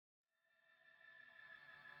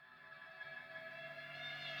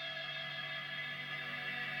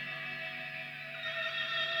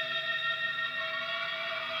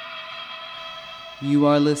You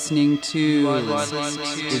are listening to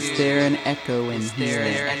Is There an Echo in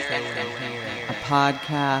Here? A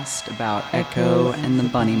podcast about Echo and the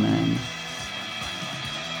Bunnymen.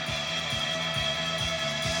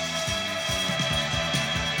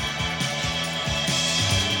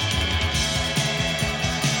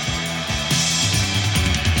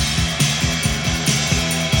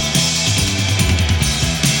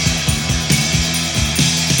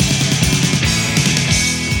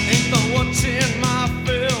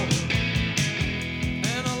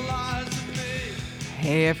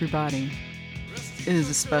 Hey everybody, it is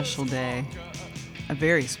a special day, a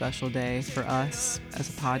very special day for us as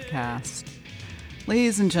a podcast.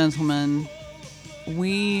 Ladies and gentlemen,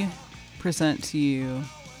 we present to you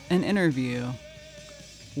an interview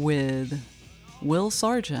with Will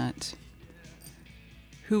Sargent,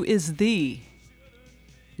 who is the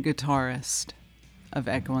guitarist of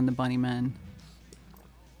Echo and the Bunnymen,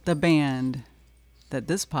 the band that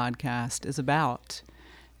this podcast is about.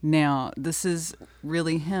 Now, this is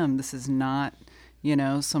really him. This is not,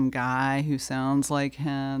 some guy who sounds like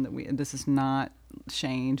him. This is not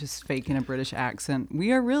Shane just faking a British accent.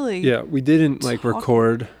 We are really... Yeah, we didn't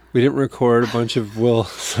record. We didn't record a bunch of Will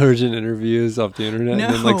Sargent interviews off the internet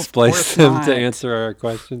and then splice them to answer our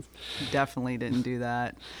questions. Definitely didn't do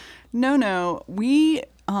that. No. We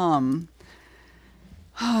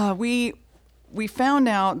found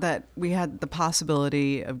out that we had the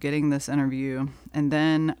possibility of getting this interview, and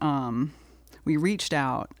then we reached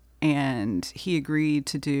out, and he agreed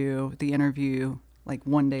to do the interview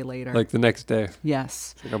one day later. Like the next day.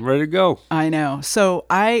 Yes. I'm ready to go. I know. So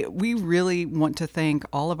we really want to thank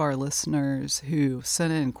all of our listeners who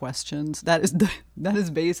sent in questions. That is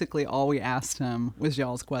basically all we asked him was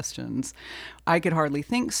y'all's questions. I could hardly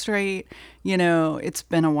think straight. It's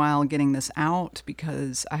been a while getting this out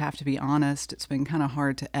because I have to be honest, it's been kind of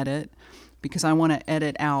hard to edit because I want to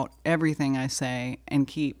edit out everything I say and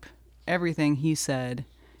keep everything he said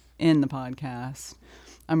in the podcast.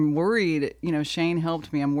 I'm worried, Shane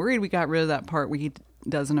helped me. I'm worried we got rid of that part where he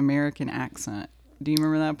does an American accent. Do you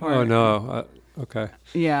remember that part? Oh, no. Okay.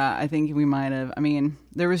 Yeah, I think we might have. I mean,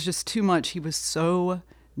 there was just too much. He was so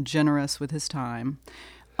generous with his time.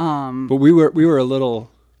 But we were a little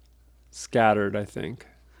scattered, I think.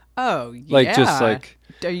 Oh, yeah.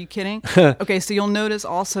 Are you kidding? Okay, so you'll notice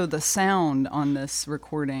also the sound on this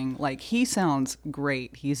recording. He sounds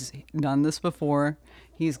great. He's done this before.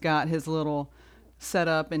 He's got his little set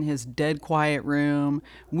up in his dead quiet room.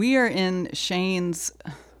 We are in Shane's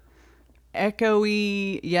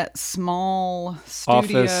echoey yet small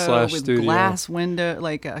studio with glass window,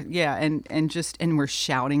 and we're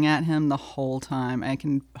shouting at him the whole time. I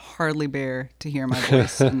can hardly bear to hear my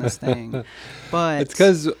voice in this thing. But it's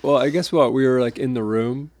because, I guess we were in the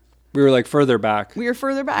room. We were further back. We were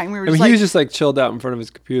further back, and we were. He was just chilled out in front of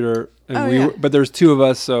his computer, and but there's two of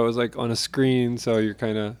us, so it was on a screen, so you're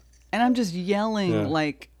kind of. And I'm just yelling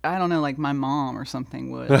I don't know, like my mom or something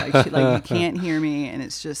would. You can't hear me, and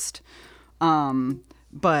it's just,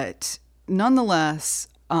 but nonetheless,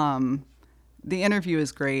 the interview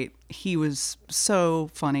is great. He was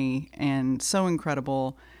so funny and so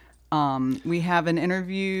incredible. We have an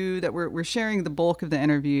interview that we're sharing the bulk of the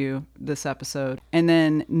interview this episode, and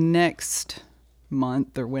then next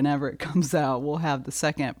month or whenever it comes out, we'll have the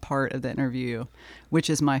second part of the interview, which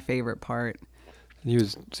is my favorite part. He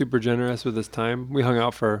was super generous with his time. We hung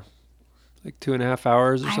out for 2.5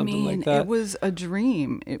 hours or something like that. It was a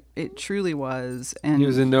dream. It truly was. And he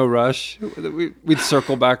was in no rush. We'd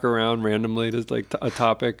circle back around randomly to a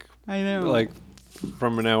topic. I know.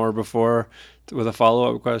 From an hour before with a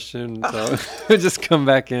follow-up question. So we'd just come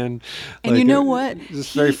back in. And you know what?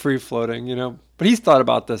 Just very free floating, But he's thought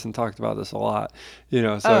about this and talked about this a lot,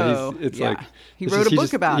 So he wrote a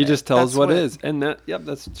book about it. He just tells what is, and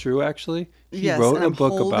that's true actually. He wrote a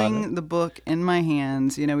book about it. I'm holding the book in my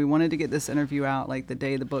hands. We wanted to get this interview out the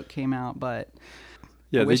day the book came out, but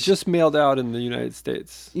they just mailed out in the United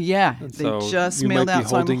States. Yeah, and they just mailed out.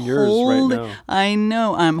 So I'm holding yours right now. I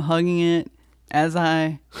know. I'm hugging it as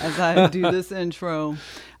I do this intro.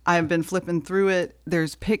 I've been flipping through it.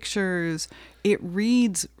 There's pictures. It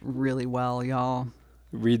reads really well, y'all.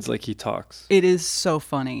 It reads like he talks. It is so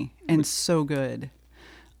funny and so good.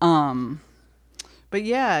 But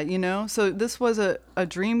yeah, so this was a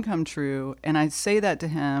dream come true, and I say that to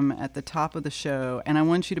him at the top of the show, and I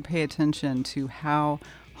want you to pay attention to how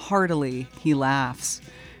heartily he laughs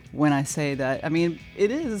when I say that. I mean,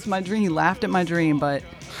 it's my dream. He laughed at my dream, but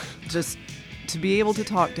just to be able to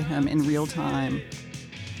talk to him in real time,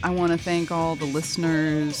 I want to thank all the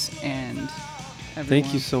listeners and everyone.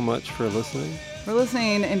 Thank you so much for listening. for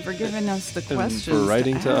listening and for giving us the questions. And for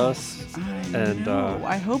writing to us.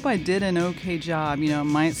 I hope I did an okay job. You know, it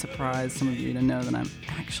might surprise some of you to know that I'm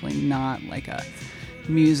actually not like a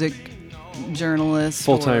music journalist,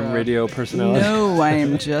 full-time radio personality. No, I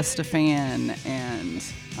am just a fan, and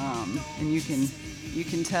you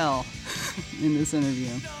can tell in this interview.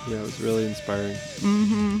 Yeah, it was really inspiring.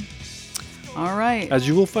 Mm-hmm. All right. As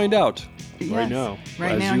you will find out right now.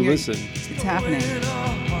 Right as now, you listen. It's happening.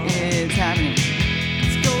 It's happening.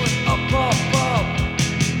 It's going up, up, up.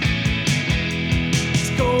 It's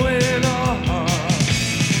going up.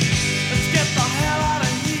 Let's get the hell out of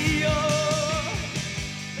here.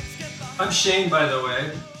 I'm Shane, by the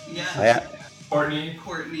way. Yeah. Courtney.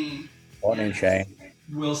 Courtney and Shane.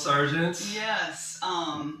 Will Sargent. Yes.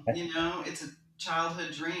 It's a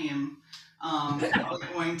childhood dream.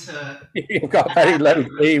 Going to. You've got very low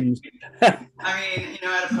themes. I mean, I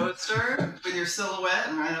had a poster with your silhouette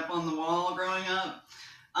and right up on the wall growing up.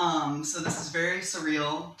 So this is very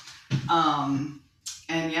surreal.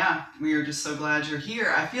 And yeah, we are just so glad you're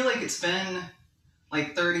here. I feel like it's been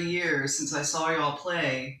like 30 years since I saw y'all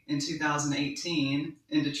play in 2018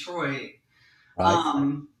 in Detroit.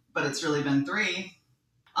 Right. But it's really been 3.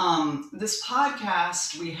 This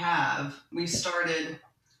podcast we started,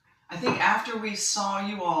 I think after we saw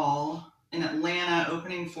you all in Atlanta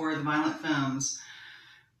opening for the Violent Femmes,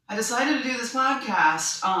 I decided to do this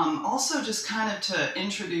podcast, also just kind of to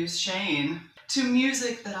introduce Shane to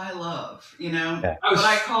music that I love, Yeah. what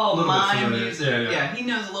I call my music. Yeah, he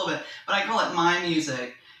knows a little bit, but I call it my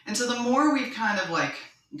music. And so the more we've kind of like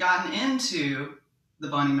gotten into the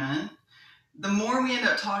Bunnymen, the more we end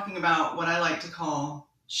up talking about what I like to call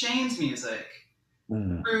Shane's music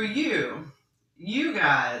through you. You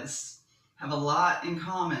guys have a lot in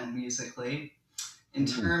common musically in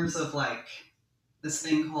terms of like this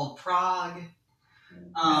thing called prog.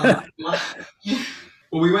 Well,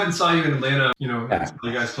 we went and saw you in Atlanta, you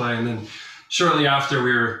guys play, and then shortly after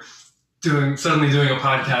we were suddenly doing a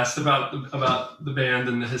podcast about the band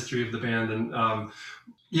and the history of the band, and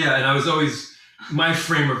and I was always, my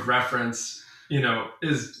frame of reference,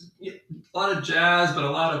 is a lot of jazz, but a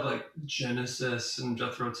lot of like Genesis and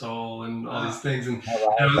Jethro Tull and all these things,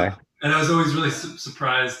 and I was always really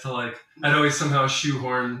surprised to like, I'd always somehow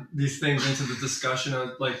shoehorn these things into the discussion. I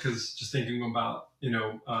was like, because just thinking about,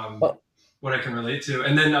 what I can relate to.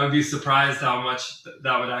 And then I would be surprised how much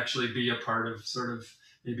that would actually be a part of sort of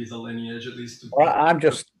maybe the lineage, at least. Well, I'm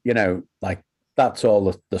just, like that's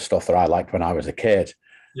all the stuff that I liked when I was a kid.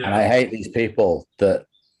 Yeah. And I hate these people that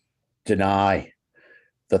deny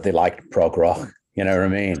that they liked prog rock. You know what I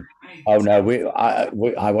mean? Oh no,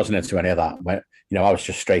 I wasn't into any of that. I was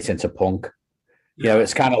just straight into punk. Yeah.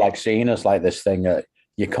 It's kind of like seen as like this thing that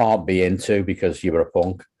you can't be into because you were a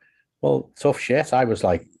punk. Well, tough shit. I was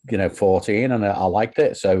like, 14 and I liked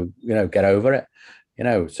it. So, get over it.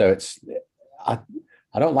 So it's, I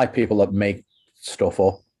don't like people that make stuff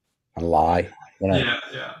up and lie,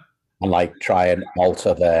 Yeah. And like try and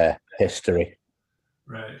alter their history.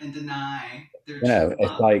 Right. And deny.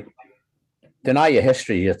 It's like, deny your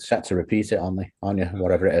history, you're set to repeat it, aren't you?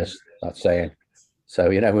 Whatever it is, that's saying. So,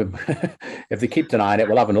 if they keep denying it,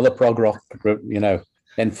 we'll have another prog rock group,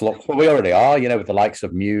 influx. Well, we already are, with the likes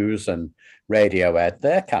of Muse and Radiohead.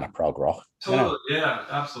 They're kind of prog rock. Totally, yeah,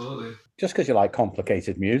 absolutely. Just because you like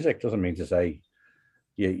complicated music doesn't mean to say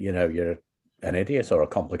you're an idiot or a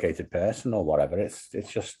complicated person or whatever. It's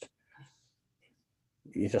just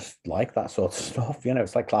you just like that sort of stuff.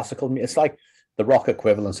 It's like classical. It's like the rock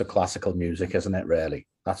equivalence of classical music, isn't it? Really,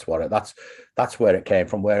 that's where it came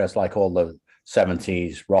from. Whereas like all the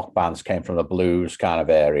 70s rock bands came from the blues kind of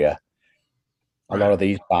area. A lot of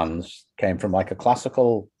these bands came from like a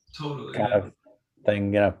classical kind of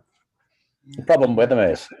thing, The problem with them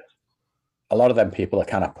is a lot of them people are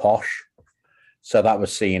kind of posh. So that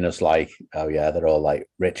was seen as like, oh yeah, they're all like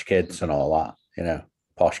rich kids and all that,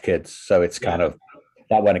 posh kids. So it's kind of,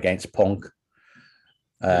 that went against punk.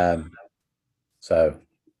 So,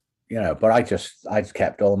 but I just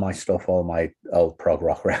kept all my stuff, all my old prog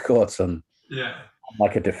rock records, and I'm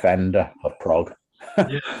like a defender of prog.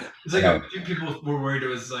 Yeah, it's like a few people were worried it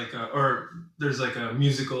was like there's like a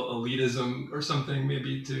musical elitism or something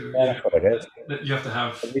maybe too. Yeah, that's what it is. That you have to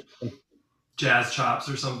have jazz chops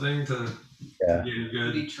or something to be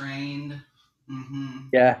good. Be trained. Mm-hmm.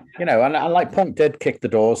 Yeah, and like punk did kick the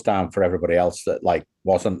doors down for everybody else that like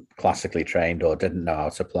wasn't classically trained or didn't know how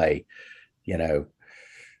to play,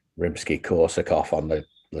 Rimsky-Korsakov on the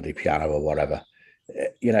bloody piano or whatever,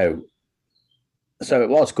 So it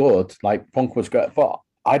was good. Like punk was great, but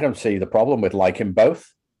I don't see the problem with liking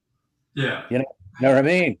both. Yeah. You know what I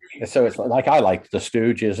mean? So it's like I liked the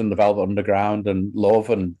Stooges and the Velvet Underground and Love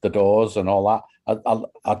and the Doors and all that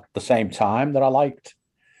at the same time that I liked,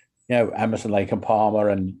 Emerson, Lake and Palmer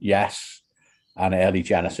and Yes and early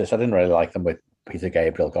Genesis. I didn't really like them with Peter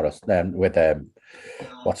Gabriel. Got us then with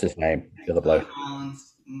what's his name? The other bloke,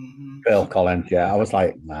 Collins. Mm-hmm. Phil Collins. Yeah, I was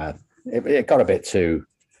like, man, it got a bit too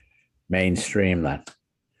mainstream then.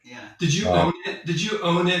 Yeah. Did you own it? Did you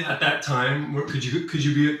own it at that time? Could you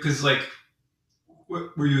be, because like,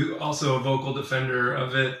 were you also a vocal defender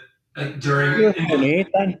of it during? There was no need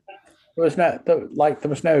then. There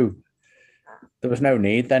was no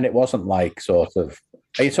need then. It wasn't like sort of.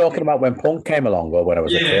 Are you talking about when punk came along or when I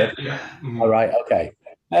was a kid? Yeah. Mm-hmm. All right. Okay.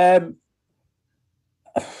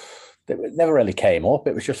 It never really came up.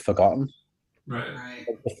 It was just forgotten. Right.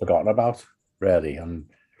 It was forgotten about, really, and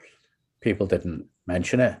people didn't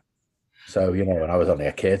mention it. So, when I was only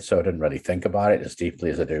a kid, so I didn't really think about it as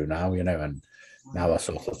deeply as I do now, and now I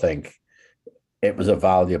sort of think it was a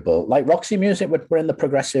valuable, like Roxy Music were in the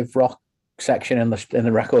progressive rock section in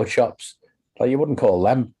the record shops. Like you wouldn't call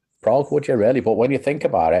them prog, would you really? But when you think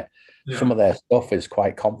about it, some of their stuff is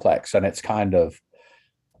quite complex, and it's kind of,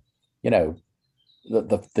 the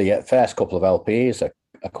first couple of LPs are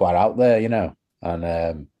quite out there,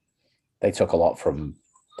 and they took a lot from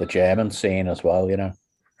the German scene as well, Yeah.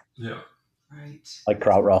 Right. like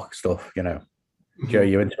krautrock stuff, Mm-hmm. Joe,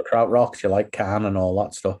 you into krautrock? Do you like Can and all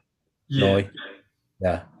that stuff? Yeah. Noi?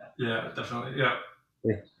 Yeah. Yeah, definitely. Yeah.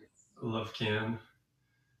 Yeah. I love Can.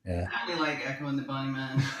 Yeah. I really like Echo and the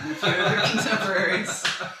Bunnymen and a few other contemporaries.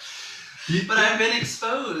 But I've been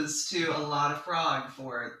exposed to a lot of prog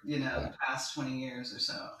for, the past 20 years or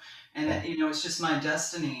so. And, it's just my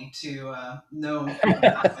destiny to know and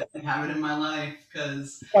have it in my life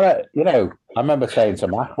because... Well, I remember saying to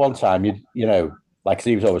Mac one time, like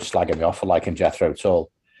he was always slagging me off for liking Jethro Tull.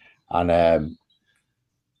 And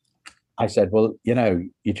I said, well,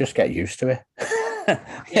 you just get used to it.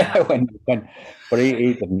 Yeah. But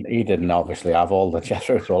he didn't obviously have all the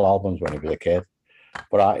Jethro Tull albums when he was a kid.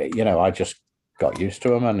 But I just got used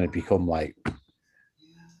to him and it become like,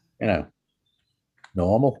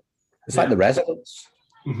 normal. It's like the Residents.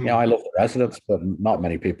 Mm-hmm. I love the Residents, but not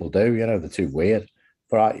many people do. They're too weird.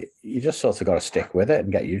 But you just sort of got to stick with it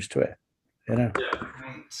and get used to it. Yeah.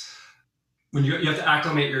 Right. When you have to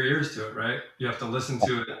acclimate your ears to it, right? You have to listen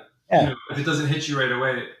to it. Yeah. If it doesn't hit you right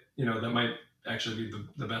away, that might actually be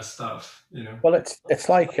the best stuff. Well, it's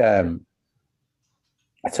like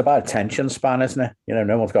it's about attention span, isn't it?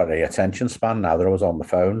 No one's got any attention span now. They're always on the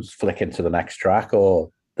phones, flicking to the next track or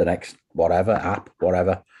the next whatever app,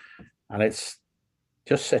 whatever. And it's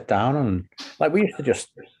just sit down and like we used to just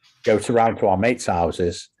go round to our mates'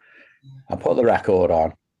 houses and put the record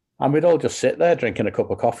on, and we'd all just sit there drinking a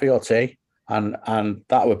cup of coffee or tea, and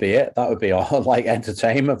that would be it. That would be our like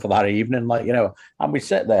entertainment for that evening, and we'd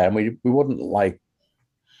sit there and we wouldn't like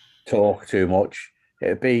talk too much.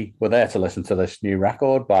 It'd be we're there to listen to this new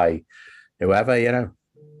record by whoever, Yeah.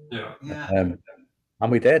 And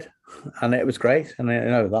we did, and it was great. And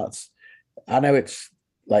I know it's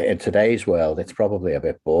like in today's world, it's probably a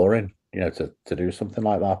bit boring, to do something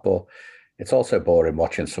like that. But it's also boring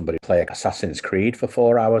watching somebody play Assassin's Creed for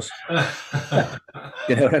 4 hours.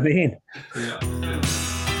 You know what I mean? Yeah.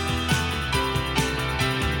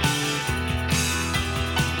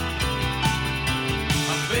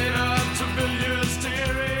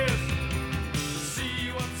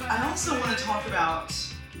 I also want to talk about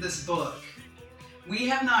this book. We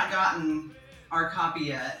have not gotten our copy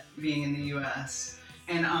yet, being in the U.S.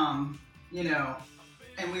 And, and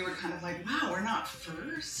we were kind of like, wow, we're not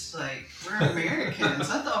first. Like, we're Americans.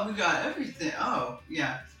 I thought we got everything. Oh,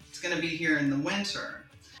 yeah, it's going to be here in the winter.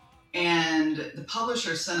 And the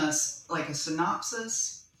publisher sent us like a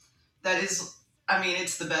synopsis that is,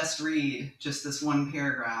 it's the best read, just this one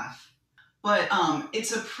paragraph. But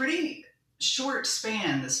it's a pretty short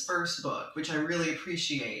span, this first book, which I really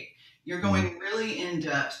appreciate. You're going really in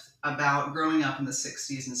depth about growing up in the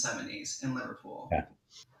 60s and 70s in Liverpool. Yeah.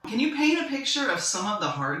 Can you paint a picture of some of the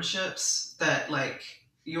hardships that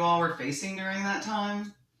you all were facing during that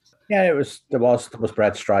time? Yeah, there was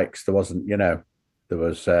bread strikes. There wasn't, there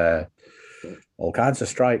was all kinds of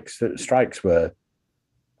strikes. The strikes were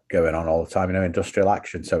going on all the time, industrial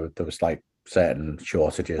action. So there was like certain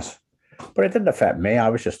shortages, but it didn't affect me. I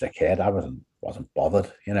was just a kid. I wasn't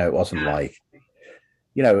bothered. It wasn't like,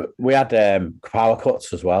 we had power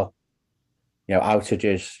cuts as well.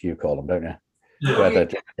 Outages, you call them, don't you? Yeah. Where the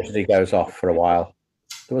electricity goes off for a while.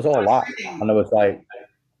 There was all that. And there was like,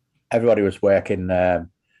 everybody was working, like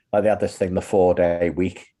they had this thing, the 4-day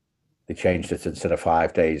week. They changed it instead of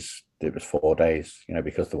 5 days. It was 4 days,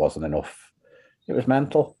 because there wasn't enough It was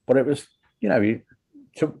mental, but it was,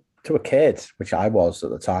 to a kid, which I was at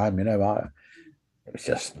the time, it was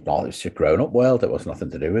just grown up world. It was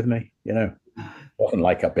nothing to do with me, It wasn't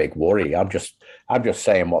like a big worry. I'm just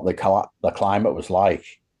saying what the climate was like,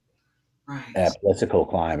 Right. political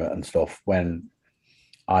climate and stuff when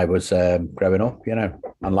I was growing up,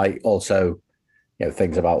 and like also,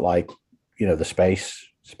 things about like, the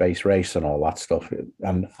space race and all that stuff,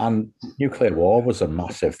 and nuclear war was a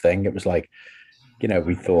massive thing. It was like,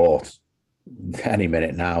 we thought any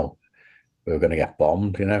minute now we were going to get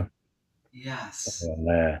bombed, Yes.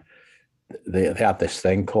 and they had this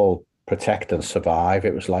thing called Protect and Survive.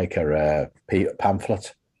 It was like a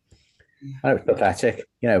pamphlet, and it was pathetic.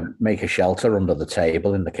 Make a shelter under the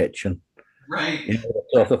table in the kitchen, Right. that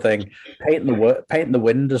sort of thing. Paint the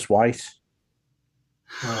windows white.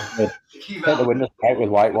 Keep Paint the out. windows white with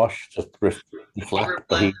whitewash, just reflect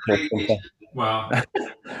the heat or something. Wow.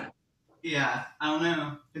 Yeah, I don't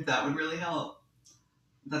know if that would really help.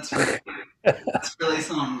 That's really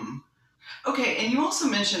something. Okay, and you also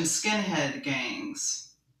mentioned skinhead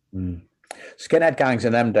gangs. Skinhead gangs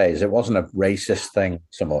in them days, it wasn't a racist thing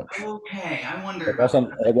so much. Okay, I wonder.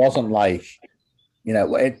 It wasn't like, they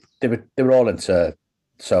were all into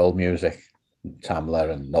soul music,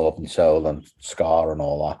 Tamla and Northern Soul and ska and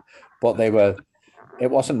all that, but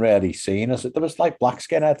it wasn't really seen as there was like black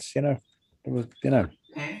skinheads, it was,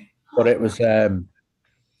 Okay. but it was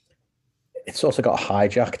it's also got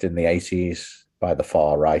hijacked in the 80s by the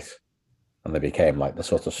far right, and they became like the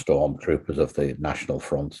sort of stormtroopers of the National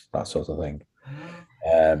Front, that sort of thing.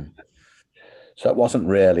 So it wasn't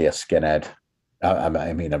really a skinhead,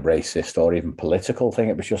 I mean a racist or even political thing.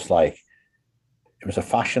 It was just like, it was a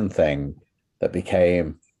fashion thing that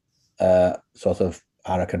became sort of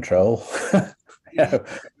out of control.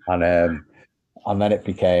 And then it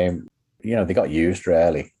became, they got used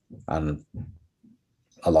really, and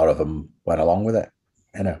a lot of them went along with it,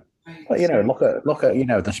 Right. But look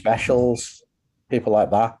at the Specials, people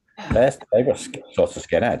like that. They were sort of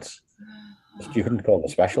skinheads. You couldn't call the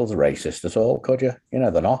Specials racist at all, could you?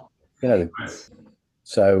 They're not.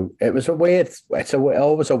 So it was always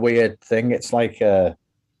a weird thing. It's like I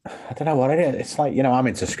don't know what it is. It's like, I'm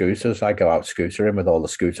into scooters. I go out scootering with all the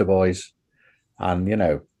scooter boys, and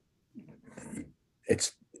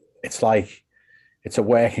it's like it's a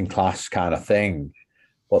working class kind of thing,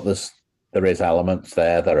 but there is elements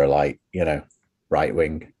there that are like, right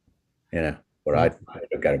wing, where I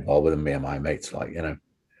get involved with them, me and my mates, like,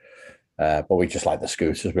 but we just like the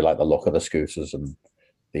scooters. We like the look of the scooters and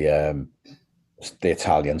the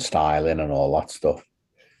Italian styling and all that stuff.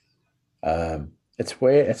 It's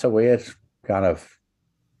weird. It's a weird kind of,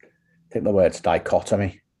 I think the word's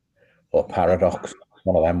dichotomy or paradox,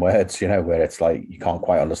 one of them words, where it's like you can't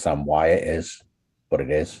quite understand why it is, but it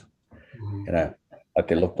is. Like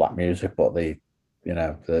they love black music, but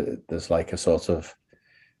there's like a sort of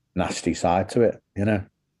nasty side to it, Yeah,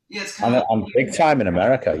 it's kind and big time in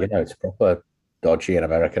America, it's proper dodgy in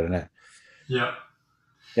America, isn't it? Yeah.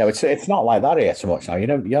 Yeah, it's not like that here so much now.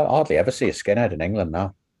 You hardly ever see a skinhead in England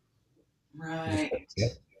now. right.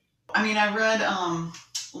 I mean, I read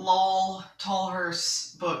Lol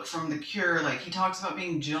Tolhurst's book from The Cure. Like, he talks about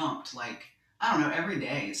being jumped, like, I don't know, every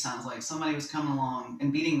day. It sounds like somebody was coming along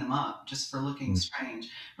and beating them up just for looking strange.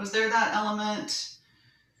 Was there that element?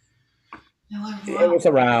 It was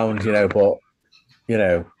around, but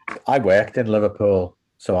I worked in Liverpool,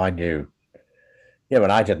 so I knew,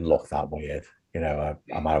 and I didn't look that weird. I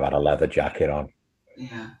might have had a leather jacket on.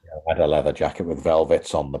 Yeah. I had a leather jacket with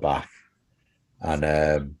velvets on the back, and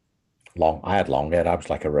I had long hair. I was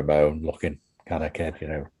like a Ramon looking kind of kid,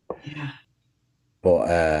 Yeah.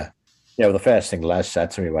 But the first thing Les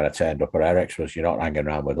said to me when I turned up at Eric's was, "You're not hanging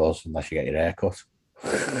around with us unless you get your hair cut."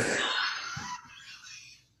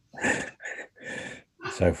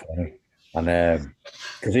 So funny. And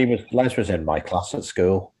because Les was in my class at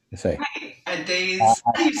school, you see. Right. At Days,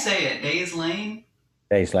 how do you say it? Days Lane?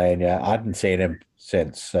 Days Lane, yeah. I hadn't seen him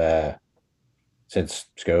since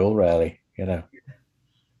school, really, And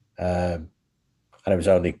it was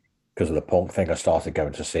only because of the punk thing I started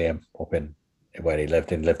going to see him up in where he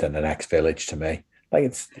lived in the next village to me. Like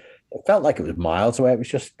it felt like it was miles away. It was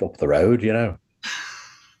just up the road,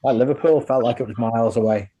 Like Liverpool felt like it was miles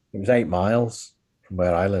away. It was 8 miles from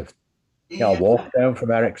where I lived. I walked down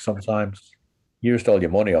from Eric sometimes. Used all your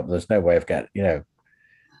money up. There's no way of getting,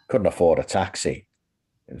 couldn't afford a taxi.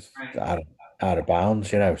 It was out of bounds,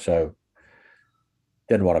 so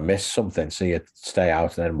didn't want to miss something. So you'd stay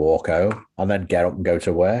out and then walk home and then get up and go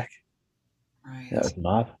to work. Right. That was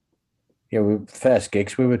mad. The first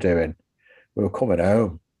gigs we were doing, we were coming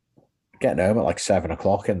home, getting home at like 7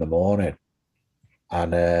 o'clock in the morning,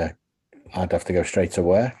 and I'd have to go straight to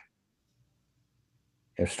work.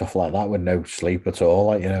 You know, stuff like that with no sleep at all.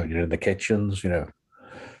 Like, you know, you're in the kitchens, you know,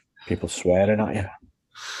 people swearing at you.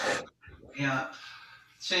 Yeah.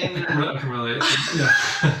 Shane, I can relate.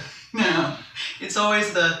 Yeah. no, it's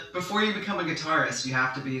always before you become a guitarist, you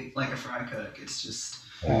have to be like a fry cook. It's just,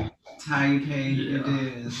 it's how you pay your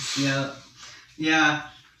dues. Yeah. Yeah.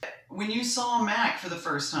 When you saw Mac for the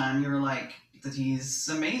first time, you were like, that he's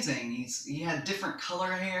amazing. He had different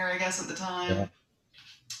color hair, I guess, at the time. Yeah.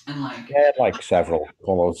 And like, He had like several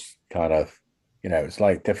colours, kind of, you know, it's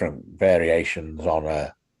like different variations on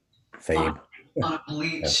a theme. On a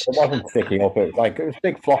bleach. It wasn't sticking up. It was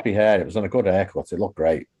big floppy hair. It was on a good haircut. It looked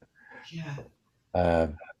great. Yeah.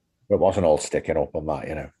 But it wasn't all sticking up on that,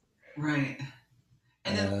 you know. Right.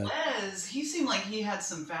 And then Les, he seemed like he had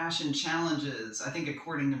some fashion challenges, I think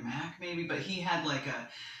according to Mac maybe, but he had like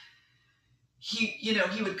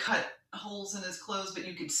he would cut holes in his clothes, but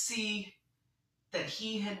you could see that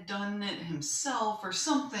he had done it himself or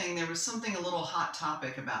something. There was something a little hot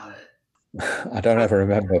topic about it. I don't ever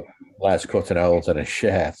remember Les cutting holes in his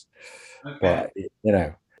shirt, Okay. but you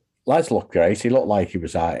know, Les looked great. He looked like he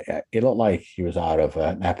was out of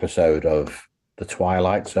an episode of The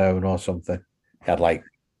Twilight Zone or something. He had like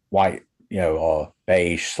white, you know, or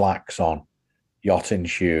beige slacks on, yachting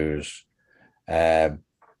shoes, a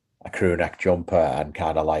crew neck jumper, and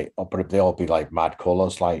kind of like, but they all be like mad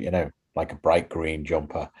colours, like, you know, like a bright green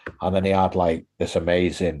jumper. And then he had like this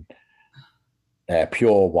amazing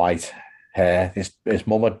pure white hair. His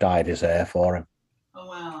mum had dyed his hair for him. Oh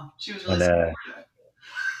wow, she was really supportive.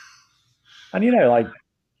 And you know, like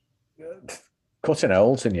cutting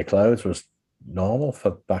holes in your clothes was normal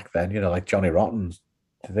for back then. You know, like Johnny Rotten.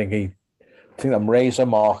 I think them razor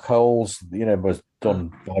mark holes, you know, was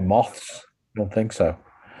done by moths. I don't think so.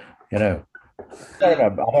 You know, I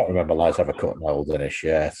don't remember Les ever cutting holes in his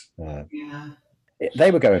shirt. Yeah.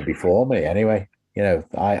 They were going before me anyway. You know,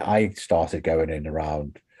 I started going in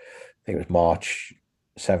around, I think it was March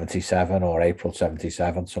 77 or April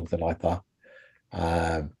 77, something like that.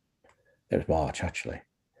 It was March, actually.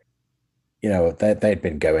 You know, they'd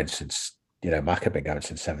been going since, you know, Mac had been going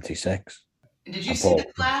since 76. Did you see the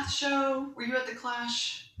Clash show? Were you at the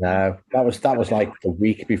Clash? No, that was like the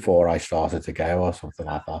week before I started to go or something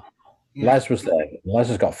like that. Yeah. Les was there. Les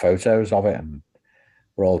has got photos of it, and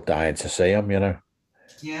we're all dying to see him, you know.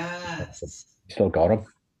 Yes. Still got them,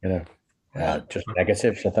 you know. Just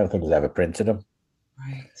negatives. I don't think he's ever printed them.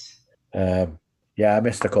 Right. Yeah, I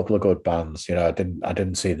missed a couple of good bands. You know, I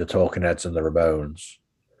didn't see the Talking Heads and the Ramones.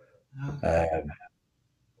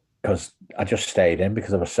 Because I just stayed in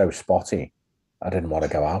because I was so spotty. I didn't want to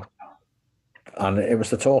go out. And it was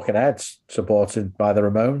the Talking Heads supported by the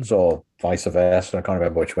Ramones or vice versa. I can't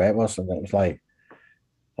remember which way it was. And it was like,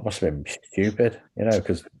 that must have been stupid, you know,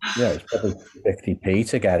 because, you know, it's probably 50p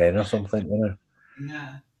to get in or something, you know.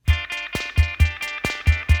 Yeah.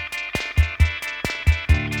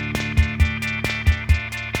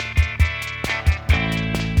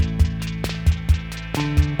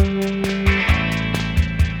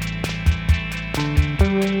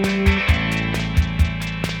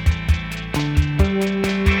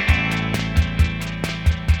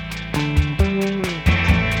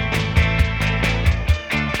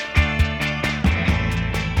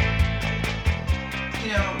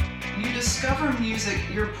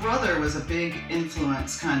 Your brother was a big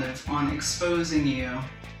influence kind of on exposing you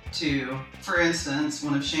to, for instance,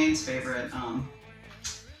 one of Shane's favorite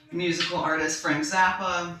musical artists, Frank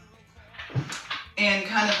Zappa, and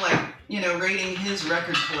kind of like, you know, rating his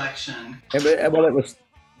record collection. Well, it was,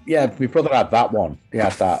 yeah, my brother had that one. He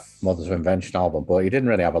had that Mothers of Invention album, but he didn't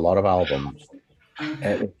really have a lot of albums.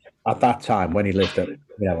 Okay. At that time, when he lived at, you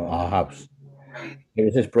know, our house, Right.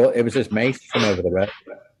 it was his mate from over the road.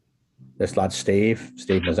 This lad, Steve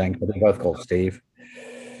Mazenko, they're both called Steve.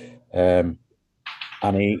 And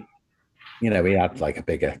he, you know, he had like a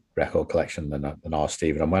bigger record collection than our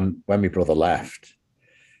Steve. And when my brother left,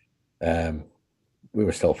 we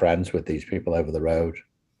were still friends with these people over the road.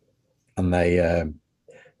 And they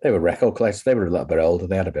were record collectors. They were a little bit older.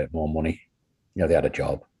 They had a bit more money. You know, they had a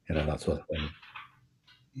job, you know, that sort of thing.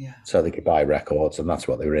 Yeah. So they could buy records, and that's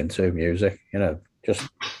what they were into, music, you know, just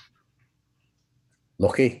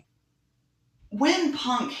lucky. When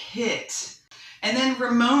punk hit, and then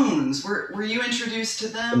Ramones, were you introduced to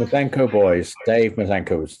The them? Mazenko boys, Dave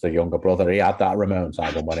Mazenko was the younger brother. He had that Ramones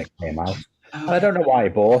album when it came out. And I don't know why he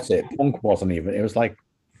bought it. Punk wasn't even, it was like,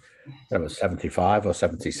 it was 75 or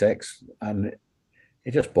 76. And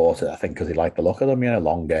he just bought it, I think, because he liked the look of them, you know,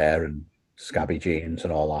 long hair and scabby jeans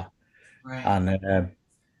and all that. Right. And,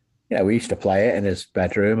 you know, we used to play it in his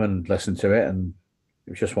bedroom and listen to it. And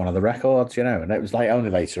was just one of the records, you know. And it was like only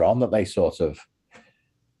later on that they sort of,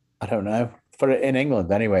 I don't know, in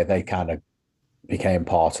England anyway, they kind of became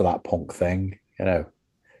part of that punk thing, you know.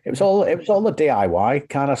 It was all the DIY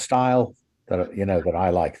kind of style that, you know, that I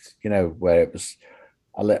liked, you know, where it was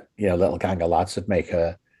little gang of lads would make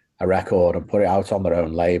a record and put it out on their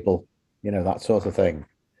own label, you know, that sort of thing.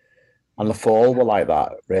 And the Fall were like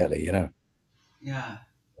that, really, you know. Yeah.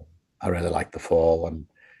 I really liked the Fall, and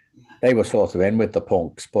they were sort of in with the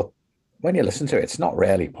punks, but when you listen to it, it's not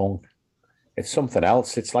really punk. It's something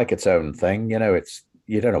else. It's like its own thing, you know.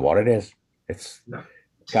 You don't know what it is. It's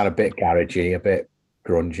kind of a bit garagey, a bit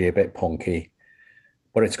grungy, a bit punky,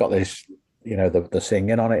 but it's got this, you know, the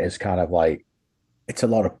singing on it is kind of like,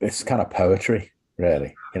 it's kind of poetry,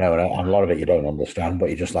 really, you know, and a lot of it you don't understand, but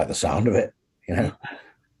you just like the sound of it, you know.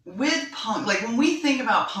 With punk, like when we think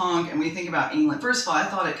about punk and we think about England, first of all, I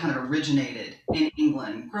thought it kind of originated in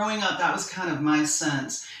England. Growing up, that was kind of my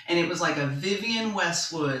sense. And it was like a Vivienne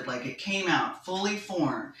Westwood, like it came out fully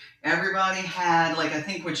formed. Everybody had, like, I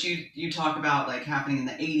think what you talk about, like happening in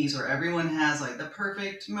the 80s, where everyone has like the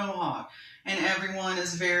perfect mohawk and everyone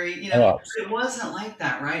is very, you know, it wasn't like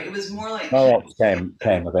that, right? It was more like... Mohawks came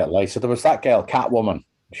a bit later. There was that girl, Catwoman.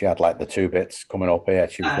 She had like the two bits coming up here.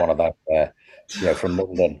 She was one of that... you know, from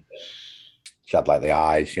London. She had like the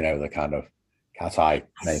eyes, you know, the kind of cat eye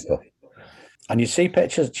makeup. And you see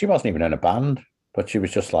pictures, she wasn't even in a band, but she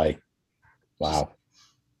was just like, wow.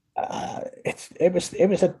 It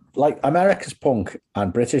was like America's punk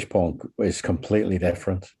and British punk is completely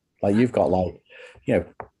different. Like you've got like, you know,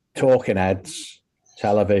 Talking Heads,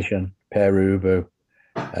 Television, Pere Ubu.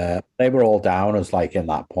 They were all down as like in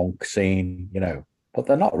that punk scene, you know, but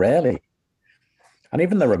they're not really. And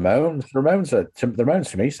even the Ramones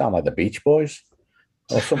to me sound like the Beach Boys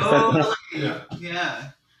or something. Oh,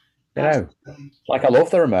 yeah. You know, like I love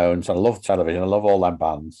the Ramones, I love Television, I love all them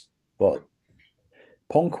bands, but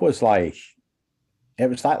punk was like, it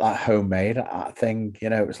was like that homemade thing, you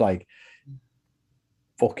know. It was like,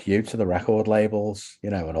 fuck you to the record labels, you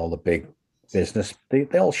know, and all the big business. They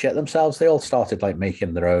all shit themselves. They all started like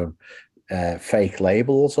making their own fake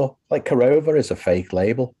labels up. Like Corova is a fake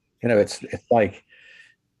label, you know. It's like,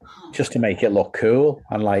 just to make it look cool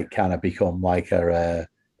and like kind of become like a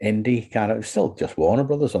indie kind of, still just Warner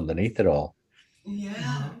Brothers underneath it all.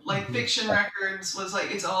 Yeah, like Fiction Records was like,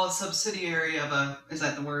 it's all a subsidiary of is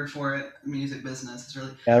that the word for it? Music business. It's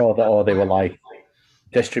really... Yeah, or they were like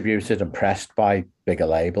distributed and pressed by bigger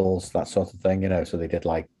labels, that sort of thing, you know. So they did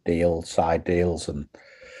like side deals, and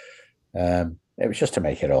it was just to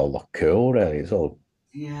make it all look cool, really. It's all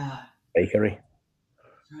bakery.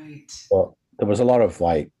 Right. But there was a lot of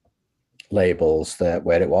like labels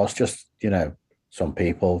where it was just, you know, some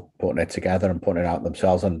people putting it together and putting it out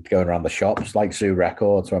themselves and going around the shops, like Zoo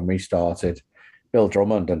Records. When we started, Bill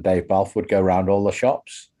Drummond and Dave Balfe would go around all the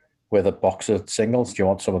shops with a box of singles. Do you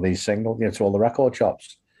want some of these singles? You know, to all the record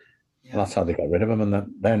shops. Yeah. And that's how they got rid of them.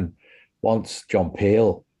 And then once John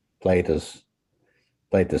Peel played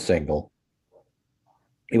the single,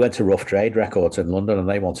 he went to Rough Trade Records in London and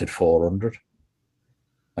they wanted 400.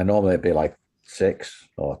 And normally it'd be like 6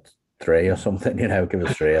 or 3 or something, you know, give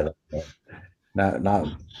us 3 of them.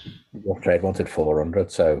 Now Rough Trade wanted 400,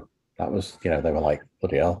 so that was, you know, they were like,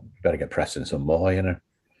 bloody hell, you better get pressing some more, you know.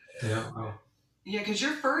 Yeah, because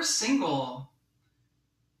your first single,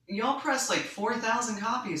 y'all pressed like 4,000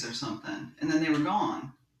 copies or something, and then they were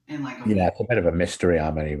gone in like a week. It's a bit of a mystery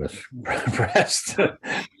how many was pressed.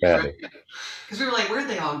 Really. Because we were like, where'd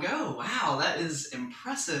they all go? Wow, that is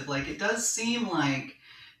impressive. Like, it does seem like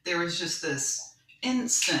there was just this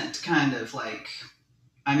instant kind of like,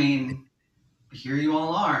 I mean, here you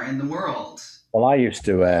all are in the world. Well, I used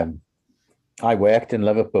to, I worked in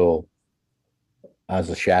Liverpool as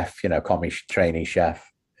a chef, you know, trainee chef.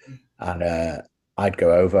 And I'd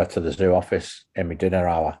go over to the Zoo office in my dinner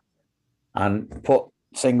hour and put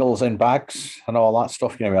singles in bags and all that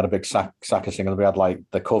stuff. You know, we had a big sack of singles. We had like,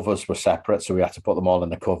 the covers were separate, so we had to put them all in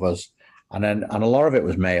the covers. And a lot of it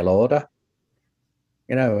was mail order,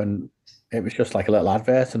 you know, and it was just like a little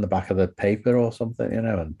advert in the back of the paper or something, you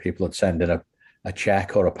know, and people would send in a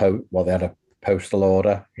check or they had a postal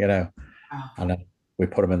order, you know, and then we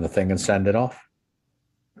put them in the thing and send it off.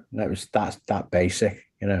 And that's that basic,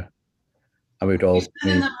 you know. And we'd all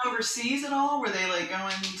sending them overseas at all? Were they like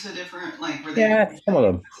going to different, like, were they? Yeah, some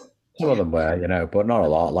of them were, you know, but not a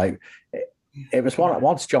lot. Like it was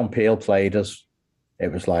once John Peel played us,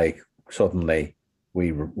 it was like suddenly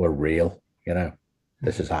we were real, you know.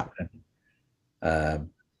 This is happening. And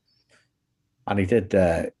he did.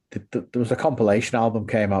 There was a compilation album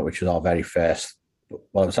came out, which was our very first.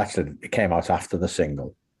 Well, it came out after the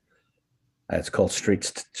single. It's called Street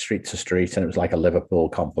to Street, and it was like a Liverpool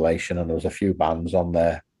compilation, and there was a few bands on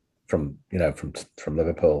there from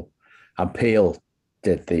Liverpool, and Peel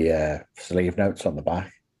did the sleeve notes on the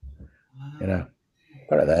back. Wow.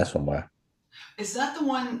 Got it there somewhere. Is that the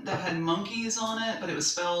one that had monkeys on it, but it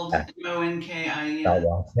was spelled Monkie? That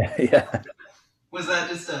one. Yeah. Was that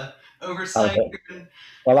just a oversight?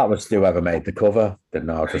 Well, that was whoever made the cover didn't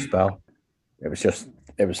know how to spell. It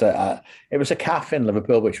was a cafe in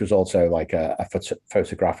Liverpool, which was also like a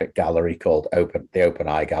photographic gallery called the Open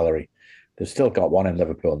Eye Gallery. They've still got one in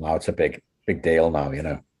Liverpool now. It's a big deal now.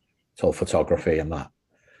 It's all photography and that.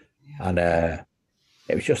 Yeah. And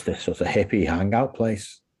it was just this sort of hippie hangout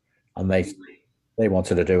place, and they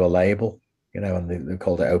wanted to do a label, and they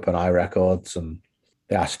called it Open Eye Records, and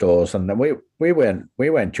they asked us, and then we went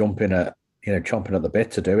chomping at the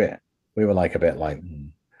bit to do it. We were like a bit like,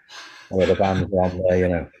 well, the bands were on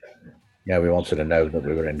there, we wanted to know that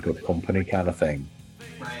we were in good company, kind of thing.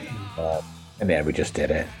 Right. In the end, we just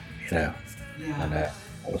did it, Yeah. And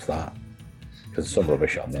what was that? There's some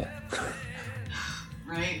rubbish on there.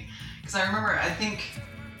 Right. Because I remember, I think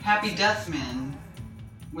Happy Deathman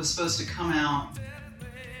was supposed to come out,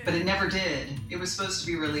 but it never did. It was supposed to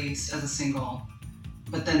be released as a single,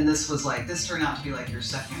 but then this turned out to be like your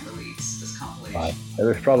second release, this compilation. Right. It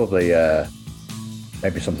was probably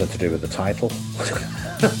maybe something to do with the title.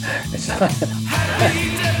 It's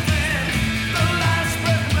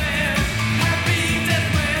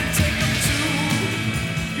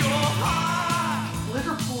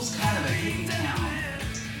Liverpool's kind of a hippie town,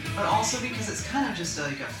 but also because it's kind of just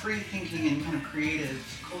like a free-thinking and kind of creative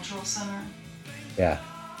cultural center. Yeah.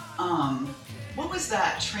 What was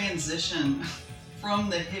that transition from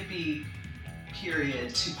the hippie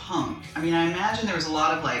period to punk? I mean, I imagine there was a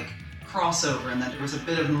lot of like crossover, and that there was a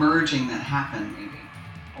bit of merging that happened, maybe.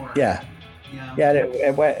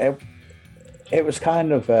 It was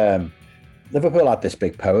kind of Liverpool had this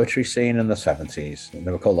big poetry scene in the 70s, and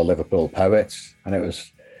they were called the Liverpool Poets, and it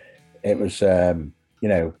was a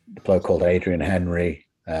bloke called Adrian Henry,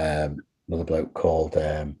 another bloke called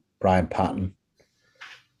Brian Patton,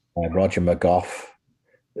 Roger McGough.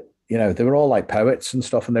 They were all like poets and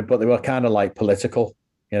stuff, but they were kind of like political,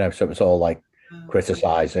 so it was all like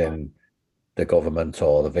criticizing the government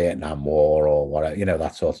or the Vietnam War or whatever,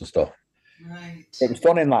 that sort of stuff. Right. It was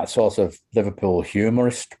done in that sort of Liverpool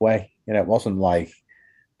humorist way. It wasn't like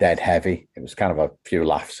dead heavy. It was kind of a few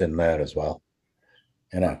laughs in there as well.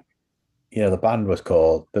 The band was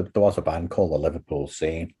called, there was a band called the Liverpool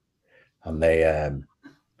Scene, and they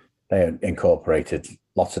incorporated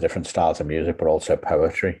lots of different styles of music, but also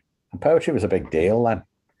poetry. And poetry was a big deal then.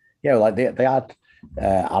 Like they had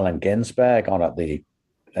Allen Ginsberg on at the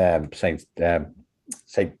Saint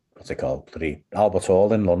what's it called? The Albert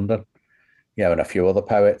Hall in London, and a few other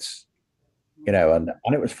poets, and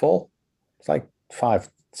it was full. It's like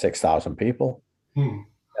 5,000-6,000 people, and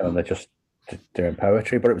they're just doing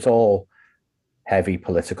poetry, but it was all heavy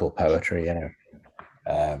political poetry,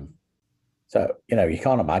 So, you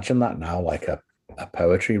can't imagine that now, like a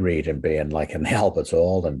poetry reading being like in the Albert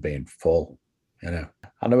Hall and being full, And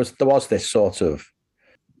there was this sort of,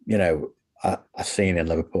 a scene in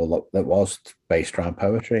Liverpool that was based around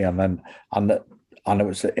poetry, and it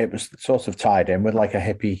was sort of tied in with like a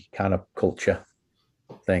hippie kind of culture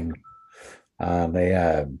thing. And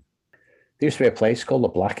there used to be a place called the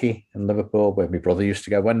Blackie in Liverpool where my brother used to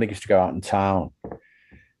go when they used to go out in town.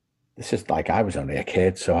 This is like, I was only a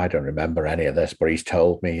kid, so I don't remember any of this, but he's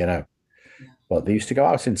told me, But they used to go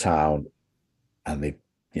out in town and they,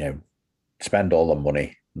 spend all the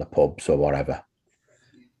money in the pubs or whatever.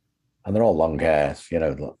 And they're all long hairs,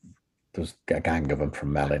 there's a gang of them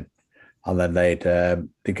from Melling. And then they'd go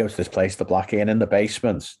to this place, the Blackie, and in the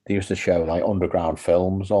basements, they used to show like underground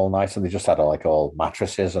films all night, and they just had like all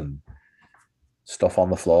mattresses and stuff on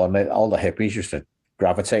the floor. And all the hippies used to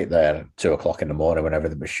gravitate there at 2:00 in the morning when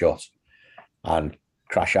everything was shut and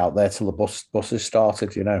crash out there till the buses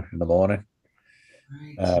started, in the morning.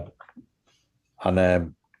 Right.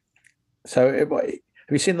 So have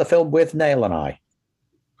you seen the film With Nail and I?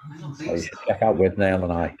 I don't think so. Check out With Nail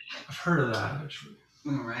and I. I've heard of that, actually.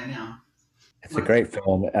 Right now. It's a great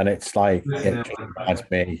film, and it's like it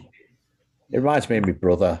reminds me of my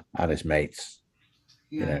brother and his mates.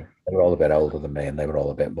 Yeah. They were all a bit older than me, and they were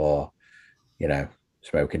all a bit more,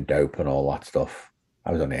 smoking dope and all that stuff.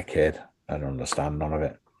 I was only a kid. I don't understand none of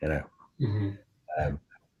it,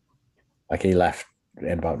 Like he left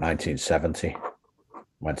in about 1970,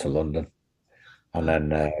 went to London, and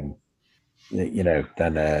then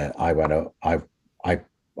I went up. I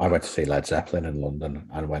went to see Led Zeppelin in London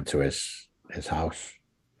and went to his house,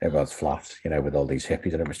 It was flat, with all these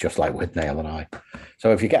hippies, and it was just like Withnail and I.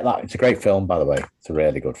 So if you get that, it's a great film, by the way. It's a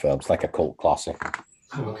really good film. It's like a cult classic.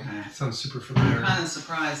 Okay. Sounds super familiar. I'm kind of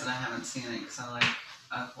surprised that I haven't seen it because I like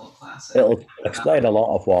a cult classic. It'll explain a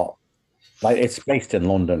lot of what, like, it's based in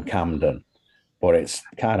London, Camden, but it's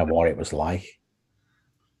kind of what it was like,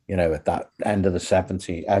 at that end of the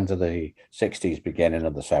 60s, beginning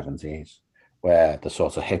of the 70s, where the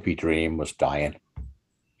sort of hippie dream was dying.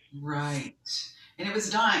 Right. And it was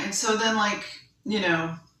dying. And so then,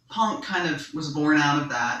 punk kind of was born out of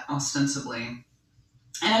that, ostensibly.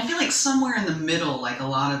 And I feel like somewhere in the middle, like a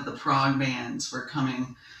lot of the prog bands were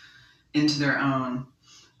coming into their own.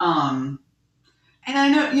 And I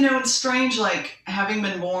know, it's strange, like having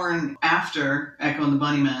been born after Echo and the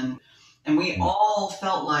Bunnymen, and we all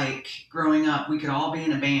felt like growing up, we could all be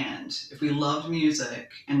in a band if we loved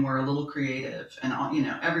music and were a little creative, and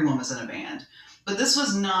everyone was in a band. But this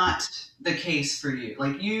was not the case for you.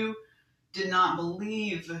 Like, you did not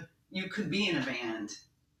believe you could be in a band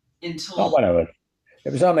until... Not whenever.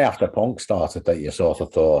 It was only after punk started that you sort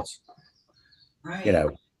of thought, right.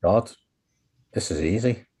 God, this is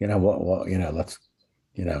easy. Let's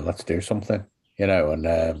do something.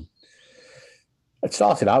 And it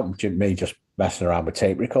started out with me just messing around with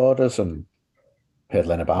tape recorders and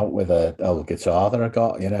piddling about with an old guitar that I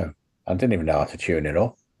got. I didn't even know how to tune it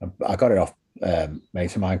up. I got it off a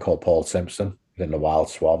mate of mine called Paul Simpson in the Wild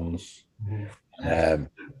Swans. Mm-hmm.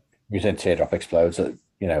 He was in Teardrop Explodes at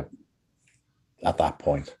that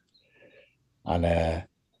point. And I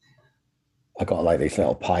got like these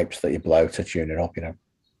little pipes that you blow to tune it up,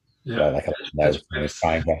 Yeah. Like a nose.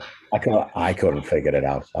 I couldn't figure it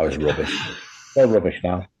out. I was rubbish. So rubbish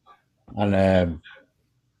now. And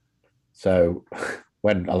so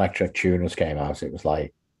when Electric Tuners came out, it was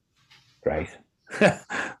like, great.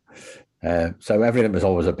 So everything was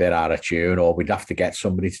always a bit out of tune, or we'd have to get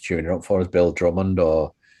somebody to tune it up for us, Bill Drummond,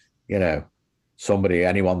 or,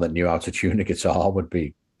 anyone that knew how to tune a guitar would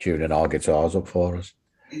be tuning our guitars up for us.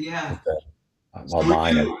 Yeah.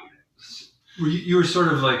 You were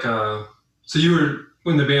sort of like so you were,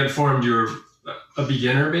 when the band formed, you were a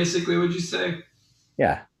beginner, basically, would you say?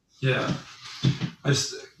 Yeah. Yeah. And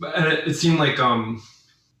it seemed like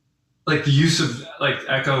the use of like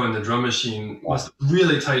Echo and the drum machine must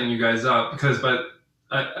really tighten you guys up, because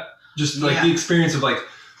the experience of like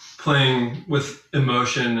playing with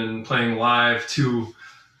emotion and playing live to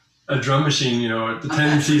a drum machine, the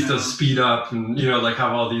tendencies to speed up and,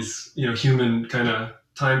 have all these, human kind of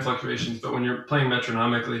time fluctuations. But when you're playing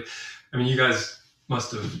metronomically, I mean, you guys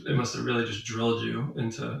must have really just drilled you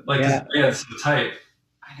into it's so tight.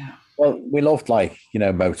 I know. Well, we loved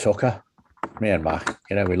Mo Tucker, me and Mac,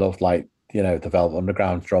 we loved the Velvet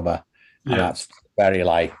Underground drummer. And that's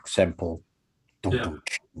very simple. Yeah.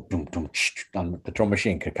 And the drum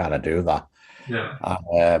machine could kind of do that. Yeah.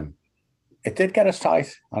 And it did get us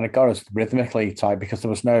tight, and it got us rhythmically tight because there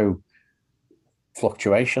was no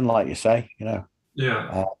fluctuation, like you say, Yeah.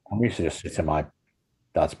 we used to just sit in my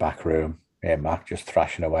dad's back room, me and Mac, just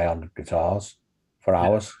thrashing away on the guitars for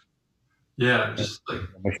hours. Yeah, just like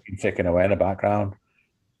machine ticking away in the background.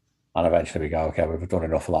 And eventually we go, okay, we've done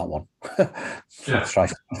enough of that one. Let's try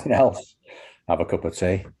something else. Have a cup of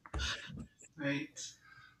tea. Right.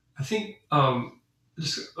 I think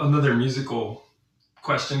just another musical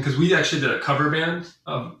question, because we actually did a cover band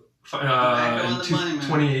in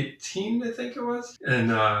 2018, I think it was,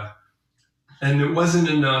 and it wasn't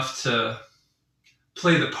enough to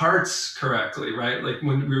play the parts correctly, right? Like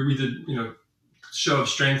when we did, Show of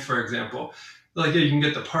Strength, for example, you can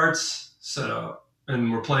get the parts set up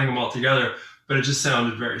and we're playing them all together, but it just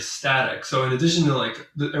sounded very static. So in addition to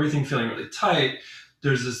everything feeling really tight,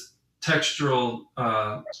 there's this textural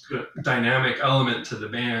dynamic element to the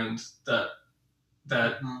band that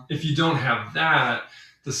if you don't have that,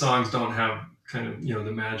 the songs don't have kind of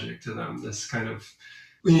the magic to them. This kind of,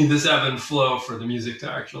 we need this ebb and flow for the music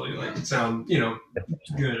to actually sound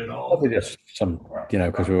good at all. Probably just some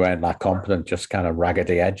because we weren't that competent, just kind of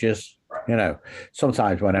raggedy edges.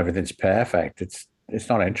 Sometimes when everything's perfect, it's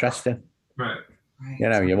not interesting. Right.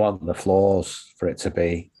 You want the flaws for it to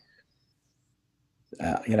be.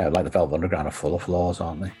 Like the Velvet Underground are full of flaws,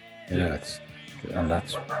 aren't they? And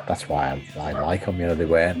that's why I like them. They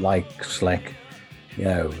weren't slick.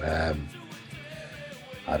 I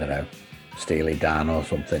don't know, Steely Dan or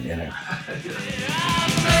something.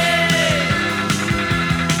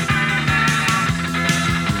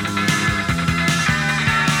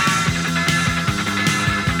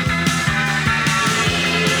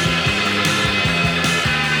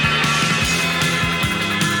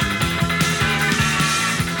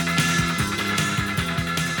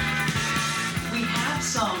 We have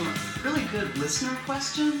some some really good listener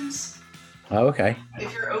questions. Oh, okay.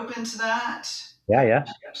 If you're open to that. Yeah.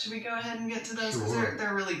 Should we go ahead and get to those? Because Sure.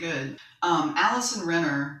 they're really good. Allison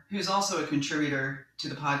Renner, who's also a contributor to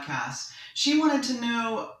the podcast, she wanted to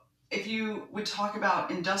know if you would talk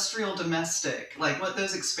about industrial domestic, like what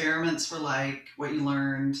those experiments were like, what you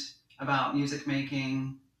learned about music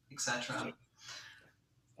making, etc.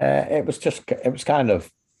 It was kind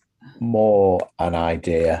of more an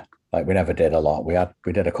idea. Like, we never did a lot. We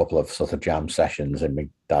did a couple of sort of jam sessions in my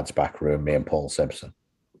dad's back room, me and Paul Simpson.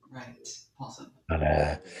 Right. Awesome.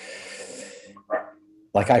 And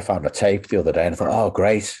like, I found a tape the other day and I thought, oh,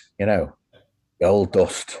 great, gold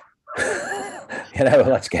dust.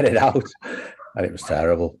 Let's get it out. And it was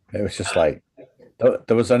terrible. It was just like,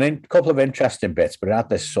 there was a couple of interesting bits, but it had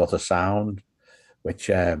this sort of sound, which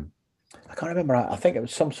I can't remember. I think it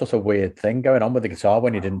was some sort of weird thing going on with the guitar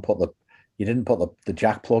when you didn't put the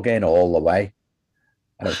jack plug in all the way,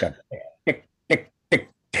 and it was going tick, tick, tick,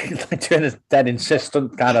 tick, like doing this dead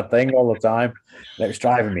insistent kind of thing all the time. And it was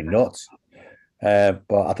driving me nuts. But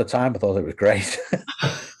at the time, I thought it was great,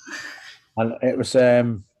 and it was.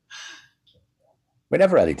 We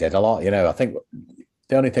never really did a lot, I think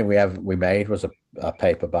the only thing we made was a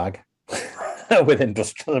paper bag with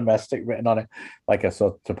industrial domestic written on it, like a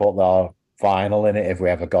sort to put our vinyl in it if we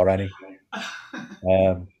ever got any.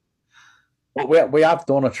 But we have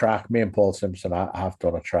done a track. Me and Paul Simpson have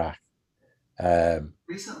done a track.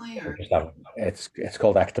 Recently, or it's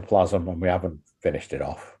called Ectoplasm, and we haven't finished it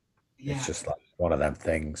off. yeah. It's just like one of them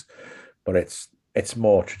things, but it's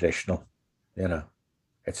more traditional,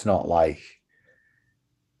 It's not like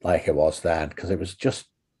it was then, because it was just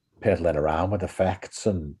piddling around with effects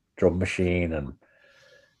and drum machine, and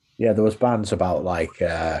there was bands about like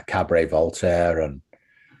Cabaret Voltaire and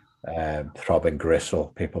Throbbing Gristle,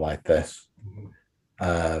 people like this.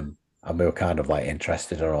 And we were kind of like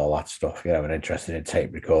interested in all that stuff, and interested in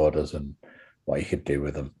tape recorders and what you could do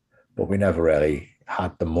with them. But we never really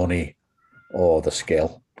had the money or the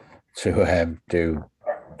skill to do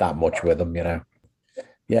that much with them,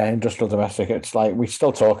 Yeah, industrial domestic. It's like, we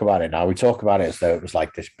still talk about it now. We talk about it as though it was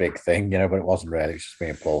like this big thing, but it wasn't really. It was just me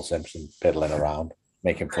and Paul Simpson piddling around,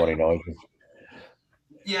 making funny noises.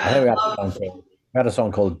 Yeah. I think we had a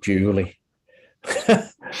song called Julie.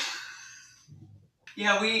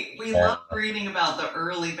 Yeah, we love reading about the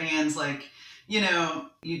early bands. Like,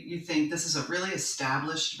 you think this is a really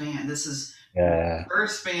established band. This is the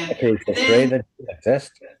first band. They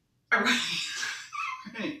exist.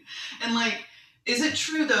 Right. And like, is it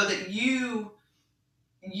true though that you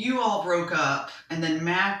all broke up and then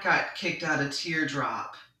Mac got kicked out of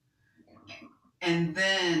Teardrop, and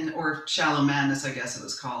then, or Shallow Madness, I guess it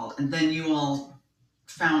was called, and then you all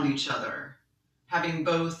found each other, having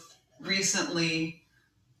both recently,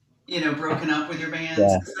 broken up with your bands?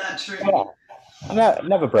 Yeah. Is that true? Yeah. I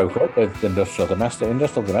never broke up with Industrial Domestic.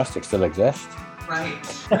 Industrial Domestic still exists. Right.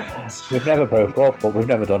 We've never broke up, but we've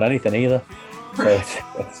never done anything either. So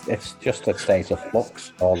it's just a state of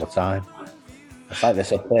flux all the time. It's like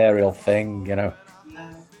this ethereal thing, It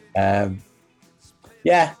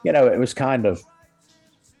was kind of,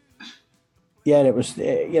 it was,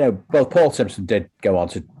 well, Paul Simpson did go on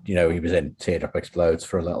to, he was in Teardrop Explodes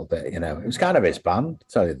for a little bit, it was kind of his band, to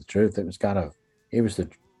tell you the truth. It was kind of, he was the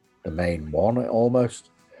main one almost.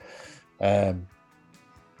 And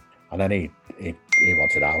then he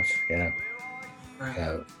wanted out, Right.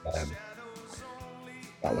 So,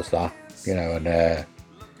 that was that, and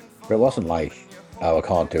but it wasn't like, oh, I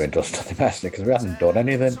can't do industrial domestic, because we hadn't done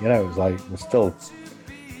anything, it was like, we're still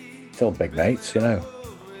big mates, he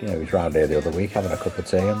was round here the other week having a cup of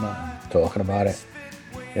tea and that, and talking about it.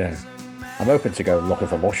 I'm hoping to go looking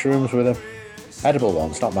for mushrooms with him, edible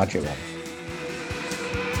ones, not magic ones.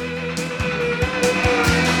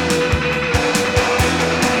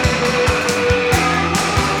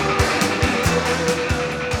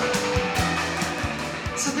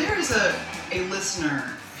 A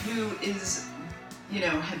listener who is,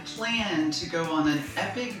 had planned to go on an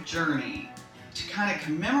epic journey to kind of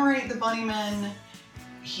commemorate the Bunnymen.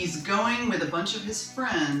 He's going with a bunch of his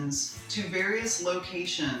friends to various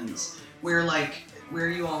locations where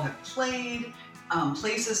you all have played,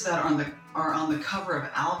 places that are on the cover of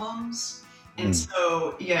albums. And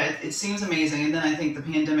so, it seems amazing. And then I think the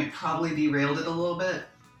pandemic probably derailed it a little bit.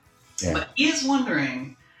 Yeah. But he is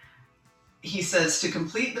wondering, he says, to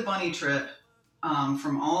complete the bunny trip,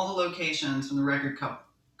 from all the locations from the record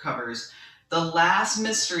covers, the last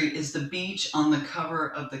mystery is the beach on the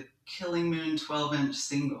cover of the Killing Moon 12-inch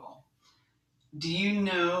single. Do you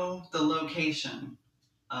know the location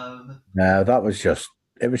of? No, it was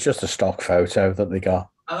just a stock photo that they got.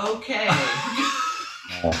 Okay.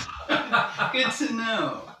 Good to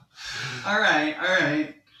know. All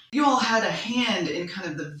right. You all had a hand in kind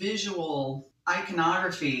of the visual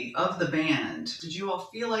iconography of the band. Did you all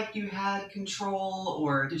feel like you had control,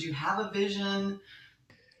 or did you have a vision?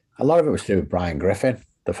 A lot of it was to do with Brian Griffin,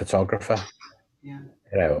 the photographer. Yeah.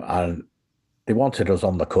 And they wanted us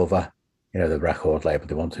on the cover, the record label,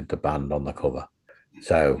 they wanted the band on the cover.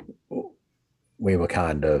 So we were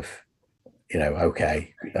kind of,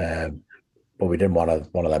 okay. But we didn't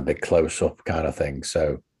want one of them big close-up kind of things.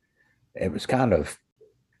 So it was kind of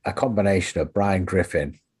a combination of Brian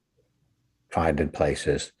Griffin finding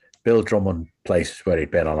places, Bill Drummond places where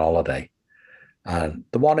he'd been on holiday, and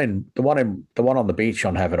the one on the beach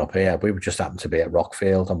on Heaven Up Here. We just happened to be at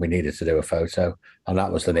Rockfield, and we needed to do a photo, and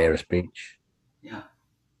that was the nearest beach. Yeah.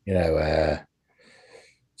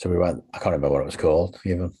 So we went. I can't remember what it was called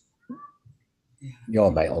even. Yeah.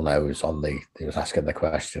 Your mate will know. He was asking the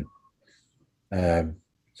question.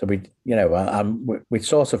 So we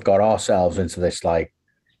sort of got ourselves into this like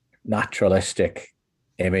naturalistic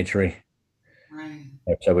imagery. Right.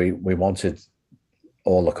 So we wanted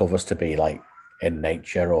all the covers to be like in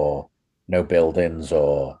nature, or no buildings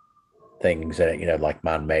or things in it, like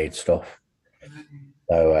man-made stuff. Right.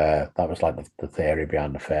 So that was like the theory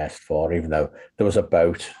behind the first four, even though there was a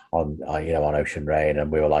boat on Ocean Rain,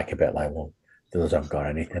 and we were like a bit like, well, those haven't got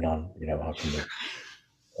anything on, how can we?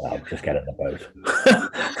 I'll just get in the boat.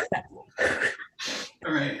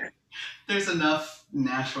 All right. There's enough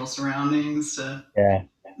natural surroundings to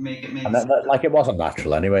make it make sense. Like it wasn't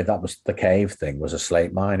natural anyway. That was the cave thing, was a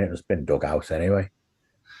slate mine. It was been dug out anyway.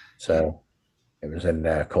 So it was in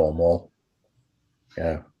Cornwall.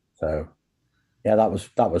 Yeah. So that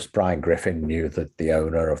was Brian Griffin knew that the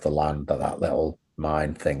owner of the land that little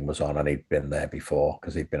mine thing was on, and he'd been there before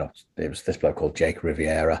because he'd been up. It was this bloke called Jake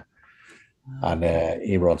Riviera. And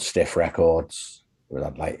he run Stiff Records. We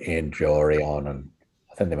had like Ian Jory on, and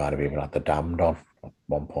I think they might have even had The Damned on at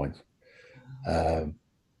one point. The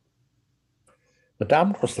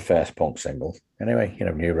Damned was the first punk single. Anyway,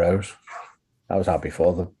 New Rose. That was out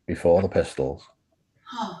before the Pistols.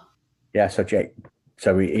 Huh. Yeah, so Jake,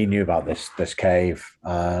 he knew about this cave,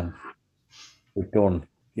 and we'd done,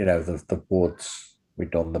 the woods,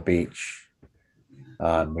 we'd done the beach,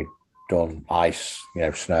 and we'd done ice,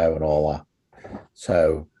 snow and all that.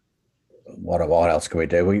 So what else can we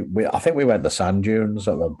do? I think we went to sand dunes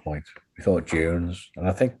at one point. We thought dunes, and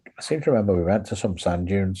I seem to remember we went to some sand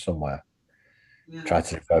dunes somewhere. Yeah. Tried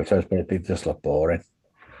to take photos, but it just looked boring.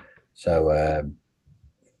 So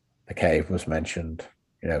the cave was mentioned.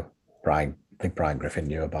 I think Brian Griffin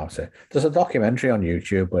knew about it. There's a documentary on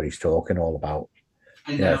YouTube where he's talking all about.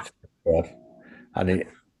 And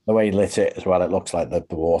the way he lit it as well, it looks like the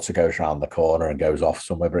water goes around the corner and goes off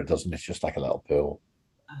somewhere, but it doesn't. It's just like a little pool.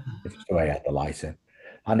 It's just the way he had the light in.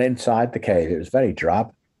 And inside the cave, it was very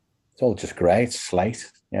drab. It's all just grey. It's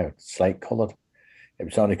slate, slate coloured. It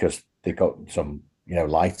was only because they got some,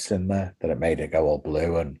 lights in there that it made it go all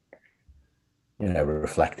blue and,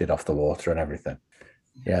 reflected off the water and everything.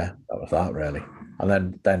 Yeah, that was that really.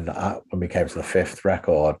 And then when we came to the fifth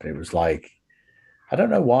record, it was like, I don't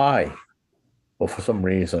know why, but for some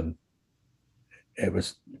reason, it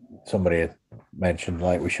was somebody had mentioned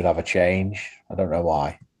like we should have a change. I don't know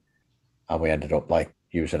why. And we ended up like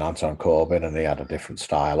using Anton Corbijn, and he had a different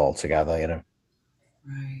style altogether,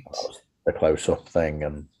 Right. That was the close-up thing,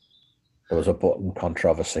 and there was a button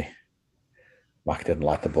controversy. Mac didn't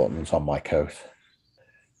like the buttons on my coat.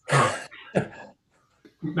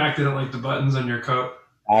 Mac didn't like the buttons on your coat?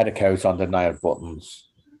 I had a coat on, didn't I? Have buttons.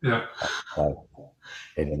 Yeah. So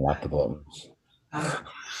he didn't like the buttons.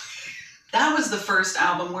 That was the first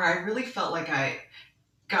album where I really felt like I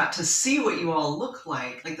got to see what you all look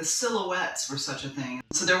like. Like the silhouettes were such a thing.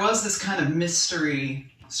 So there was this kind of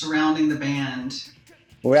mystery surrounding the band.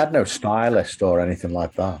 Well, we had no stylist or anything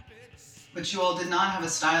like that. But you all did not have a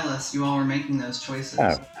stylist. You all were making those choices.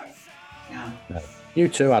 No. Yeah. No. You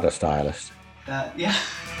too had a stylist. Yeah.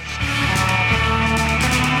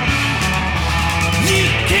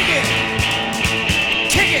 Kick it!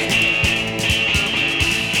 Kick it!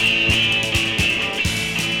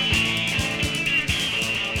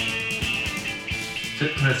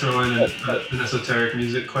 Can I throw in an esoteric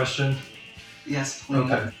music question? Yes, please.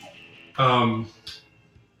 Okay.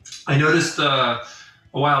 I noticed a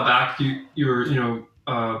while back you were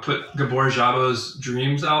put Gabor Szabo's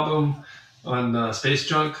Dreams album on Space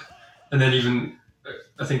Junk, and then even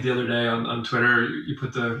I think the other day on Twitter you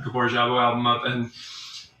put the Gabor Szabo album up,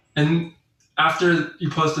 and after you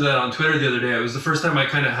posted that on Twitter the other day, it was the first time I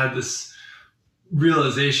kind of had this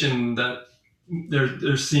realization that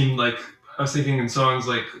there seemed like I was thinking in songs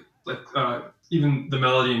like even the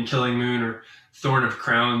melody in Killing Moon or Thorn of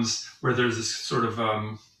Crowns, where there's this sort of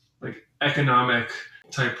like economic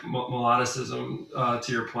type melodicism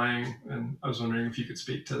to your playing. And I was wondering if you could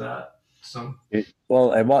speak to that. It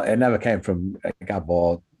never came from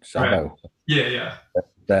Gabor Szabo. Right. Yeah.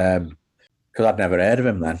 Because I'd never heard of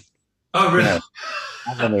him then. Oh, really?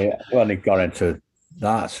 I've only got into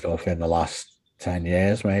that stuff in the last 10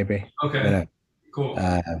 years, maybe. Okay. Cool.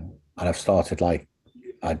 And I've started like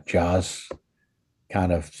a jazz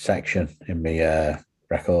kind of section in my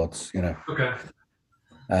records, Okay.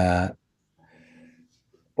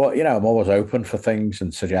 But I'm always open for things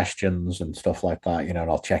and suggestions and stuff like that, and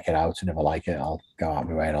I'll check it out, and if I like it, I'll go out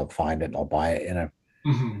my way and I'll find it and I'll buy it,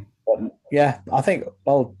 Mm-hmm. But yeah, I think,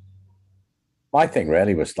 my thing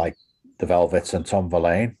really was like the Velvets and Tom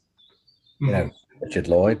Verlaine, Mm-hmm. Richard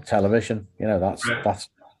Lloyd, television, that's Right.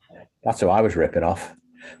 that's who I was ripping off,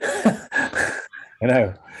 because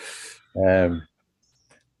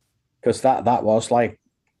that was like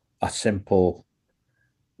a simple.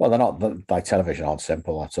 Well, they're not like television aren't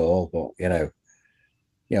simple at all, but a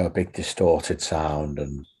big distorted sound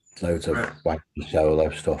and loads of wacky solo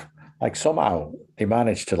stuff. Like somehow they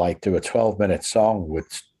managed to like do a 12-minute song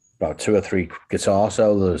with about 2 or 3 guitar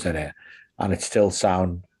solos in it, and it still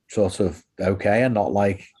sound sort of okay and not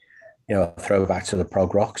like a throwback to the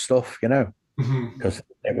prog rock stuff, because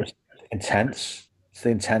it was intense. It's the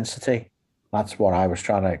intensity. That's what I was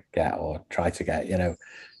trying to get, or try to get,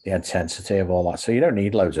 the intensity of all that. So you don't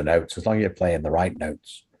need loads of notes as long as you're playing the right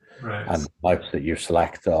notes, Right. and notes that you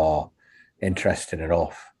select are interesting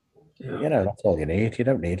enough. Yeah. That's all you need. You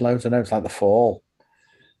don't need loads of notes. Like the Fall,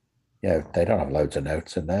 they don't have loads of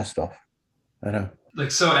notes in their stuff. I know. Like,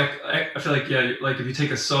 so I feel like, like if you take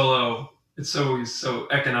a solo, it's always so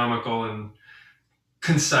economical and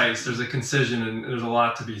concise. There's a concision and there's a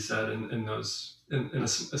lot to be said in a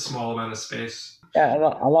small amount of space. Yeah,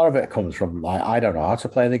 a lot of it comes from like, I don't know how to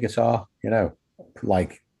play the guitar,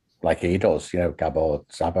 like he does, Gabor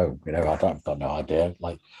Szabo, I've got no idea.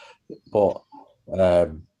 But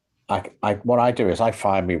what I do is I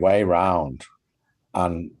find my way around,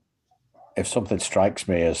 and if something strikes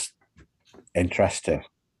me as interesting,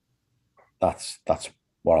 that's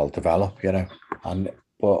what I'll develop, but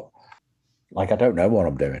like I don't know what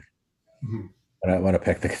I'm doing. Mm-hmm. When I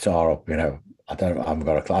pick the guitar up, I haven't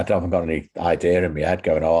got any idea in my head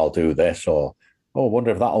going, oh, I'll do this, or I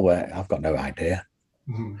wonder if that'll work. I've got no idea.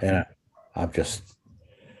 Mm-hmm.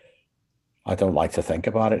 I don't like to think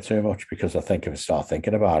about it too much, because I think if I start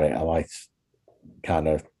thinking about it, I might kind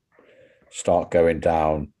of start going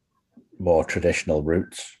down more traditional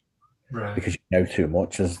routes. Right. Because you know too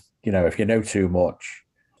much. If you know too much,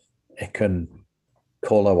 it can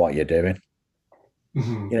colour what you're doing.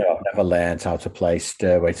 Mm-hmm. I've never learned how to play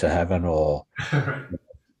Stairway to Heaven or Right.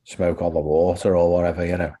 Smoke on the Water or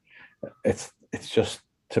whatever, It's just,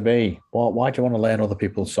 to me, why do you want to learn other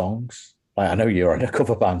people's songs? Like, I know you're in a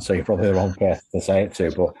cover band, so you're probably the wrong person to say it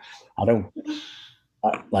to, but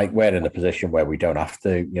we're in a position where we don't have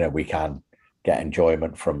to, we can get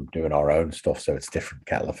enjoyment from doing our own stuff, so it's different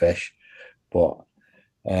kettle of fish. But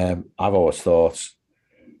I've always thought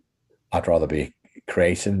I'd rather be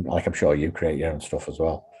creating, like I'm sure you create your own stuff as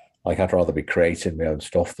well. Like, I'd rather be creating my own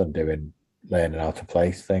stuff than learning how to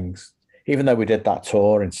play things. Even though we did that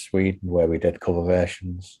tour in Sweden where we did cover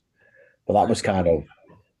versions, but that was kind of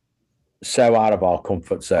so out of our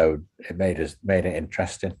comfort zone. It made it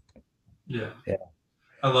interesting. Yeah.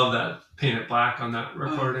 I love that Paint It Black on that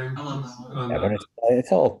recording. I love that one.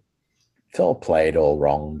 It's all played all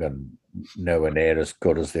wrong and nowhere near as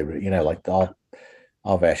good as like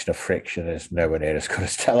our version of Friction is nowhere near as good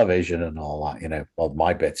as Television and all that, well,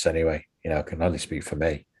 my bits anyway, I can only speak for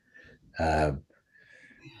me. I'm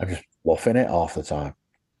just bluffing it half the time.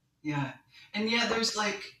 Yeah. And there's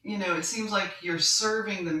like, it seems like you're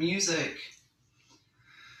serving the music.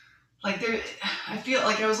 Like I feel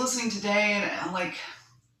like I was listening today and like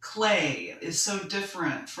Clay is so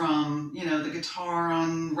different from, the guitar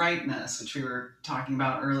on Rightness, which we were talking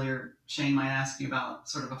about earlier. Shane might ask you about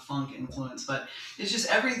sort of a funk influence, but it's just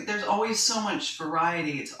there's always so much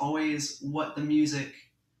variety. It's always what the music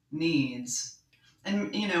needs.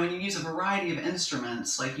 And, when you use a variety of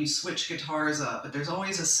instruments, like you switch guitars up, but there's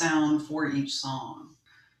always a sound for each song.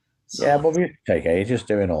 So, yeah, but we take ages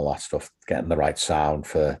doing all that stuff, getting the right sound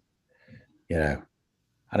for, I know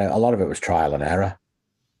a lot of it was trial and error.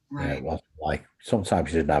 right. It wasn't like,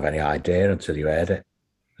 sometimes you didn't have any idea until you heard it.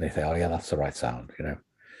 And you think, oh yeah, that's the right sound, It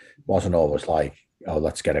wasn't always like, oh,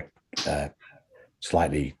 let's get a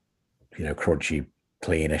slightly, crunchy,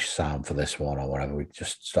 cleanish sound for this one or whatever. We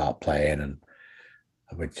just start playing and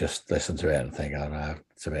And we'd just listen to it and think, oh no,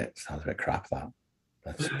 sounds a bit crap that.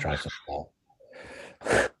 Let's try something more.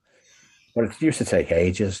 But it used to take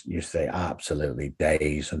ages. It used to take absolutely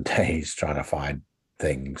days and days trying to find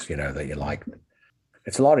things, that you liked.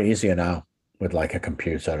 It's a lot easier now with like a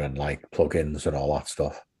computer and like plugins and all that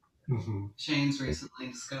stuff. Mm-hmm. Shane's recently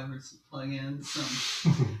discovered some plugins.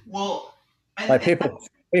 Well, like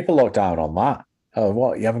people look down on that. Oh,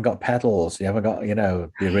 what? You haven't got pedals? You haven't got, the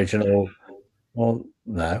original? Well,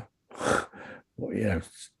 no. Well, I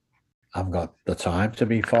haven't got the time to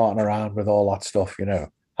be farting around with all that stuff,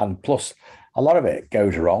 And plus, a lot of it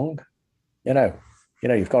goes wrong.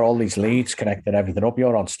 You've got all these leads connecting everything up.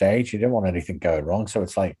 You're on stage. You don't want anything going wrong. So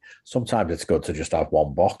it's like sometimes it's good to just have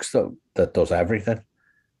one box that does everything,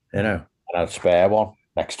 and a spare one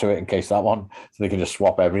next to it in case that one, so they can just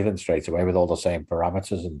swap everything straight away with all the same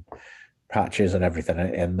parameters and patches and everything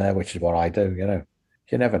in there, which is what I do.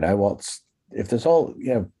 You never know if there's all,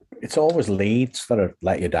 it's always leads that are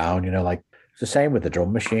let you down. Like it's the same with the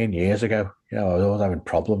drum machine years ago. I was always having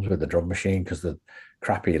problems with the drum machine because the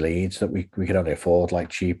crappy leads that we could only afford, like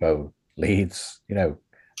cheapo leads.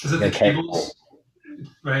 Is it the cables?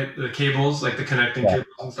 Right, the cables, like the connecting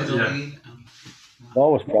cables and stuff. Yeah.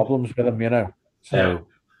 Always problems with them, So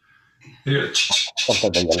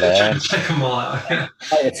something that you learn. Check them all out. Yeah.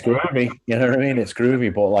 It's groovy, you know what I mean? It's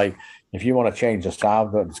groovy, but like if you want to change the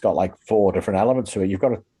sound, but it's got like 4 different elements to it, you've got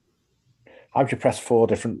to. How do you press 4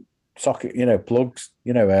 different socket, plugs,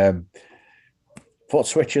 foot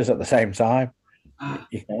switches at the same time?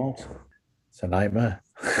 You can't. It's a nightmare.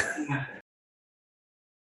 Yeah.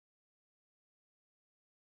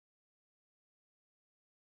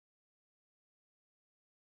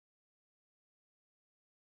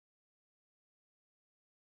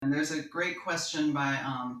 And there's a great question by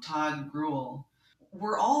Todd Gruel.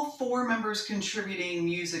 Were all 4 members contributing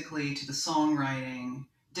musically to the songwriting?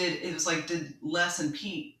 Did Les and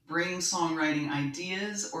Pete bring songwriting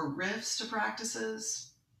ideas or riffs to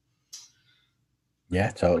practices? Yeah,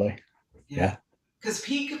 totally. Yeah. Because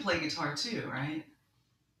Pete could play guitar too, right?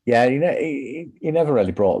 Yeah, he never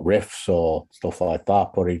really brought riffs or stuff like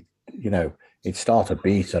that, but he'd start a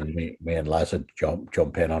beat and me and Les would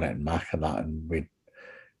jump in on it and Mac and that, and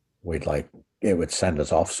we'd like, it would send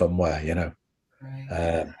us off somewhere,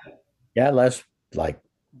 Right. Yeah, Les, like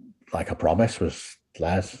I promise was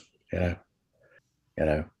Les, yeah,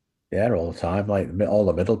 all the time. Like all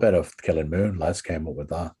the middle bit of Killing Moon, Les came up with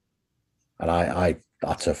that, and I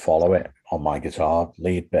had to follow it on my guitar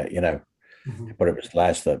lead bit, Mm-hmm. But it was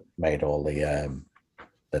Les that made all the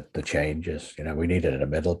changes. We needed a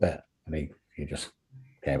middle bit, and he just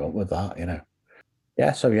came up with that,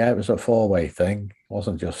 Yeah, so yeah, it was a 4-way thing. It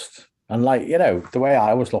wasn't just, and like, the way I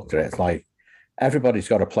always looked at it, it's like everybody's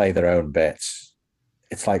got to play their own bits.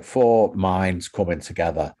 It's like 4 minds coming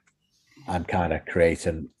together and kind of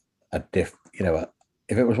creating if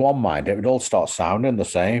it was one mind, it would all start sounding the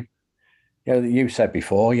same. You said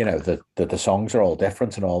before, the songs are all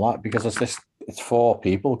different and all that, because it's 4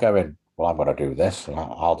 people going, well, I'm going to do this and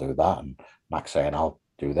I'll do that. And Max saying, I'll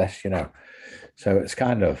do this, So it's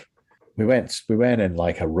kind of, we went in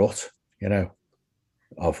like a rut,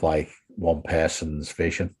 of like one person's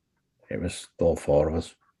vision. It was all 4 of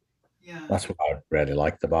us. Yeah. That's what I really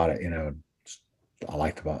liked about it, I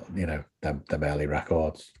liked about, them early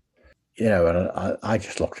records, and I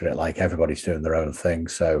just looked at it like everybody's doing their own thing.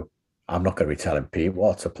 So I'm not going to be telling Pete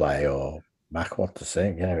what to play or Mac what to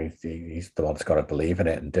sing. He's the one that's got to believe in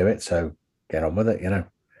it and do it. So get on with it, Yeah.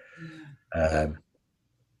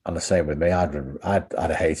 And the same with me. I'd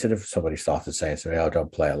have hated if somebody started saying to me, "Oh,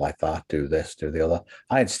 don't play it like that. Do this, do the other."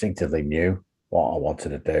 I instinctively knew what I wanted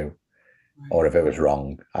to do, or if it was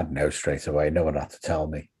wrong, I'd know straight away. No one had to tell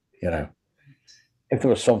me. If there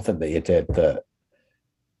was something that you did that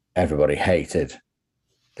everybody hated,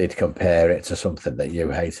 they'd compare it to something that you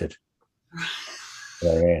hated. You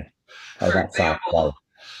know what I mean? Oh, that sounds like,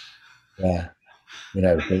 yeah.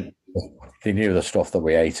 They knew the stuff that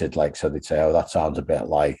we hated, like, so they'd say, "Oh, that sounds a bit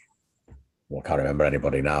like," well, I can't remember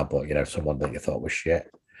anybody now, but someone that you thought was shit.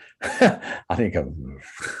 I think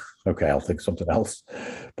okay, I'll think something else.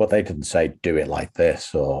 But they didn't say do it like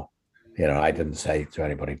this, or I didn't say to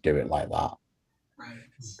anybody do it like that, Right.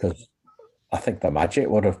 because I think the magic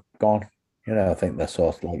would have gone. I think the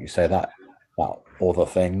sort of, like you say, that other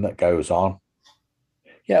thing that goes on.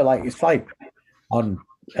 Like it's like on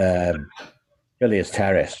Villiers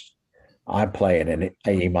Terrace, I'm playing an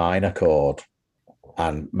E minor chord,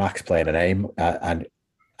 and Max playing an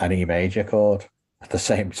E major chord at the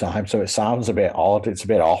same time. So it sounds a bit odd. It's a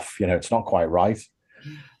bit off. It's not quite right.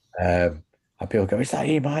 And people go, "Is that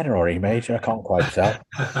E minor or E major?" I can't quite tell.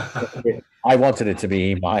 I wanted it to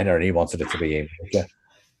be E minor, and he wanted it to be E major.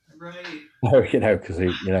 Right. You know, because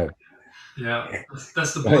he, you know, Yeah,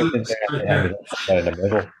 that's the blues right there. in the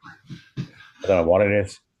middle. I don't know what it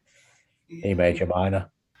is. E major minor.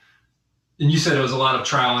 And you said it was a lot of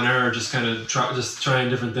trial and error, just kind of trying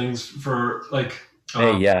different things for like,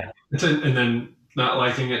 Yeah. and then not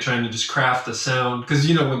liking it, trying to just craft a sound. Because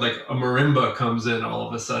you know when like a marimba comes in, all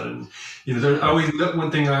of a sudden, you know, there's always one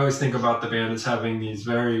thing I always think about the band is having these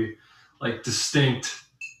very like distinct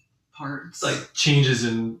Parts, like changes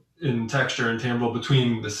in texture and timbre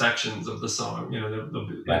between the sections of the song. You know, they'll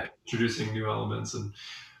be like introducing new elements,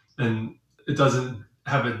 and it doesn't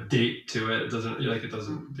have a date to it. It doesn't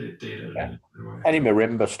date it. Yeah. Any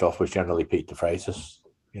marimba stuff was generally Pete DeFreitas,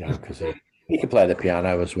 you know, because he could play the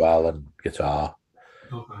piano as well and guitar.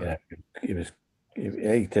 Okay. You know,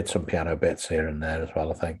 he did some piano bits here and there as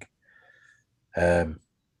well, I think.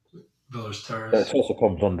 Villar's Terrace. It also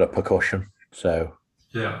comes under percussion, so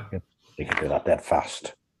yeah, he can do that dead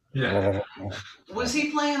fast. Yeah. Was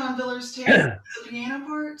he playing on Villar's Terrace the piano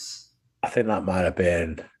parts? I think that might have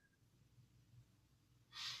been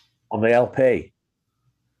on the LP.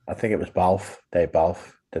 I think it was Balfe, Dave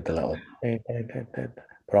Balfe did the little,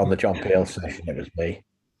 but on the John Peel session it was me.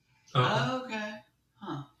 Oh, okay.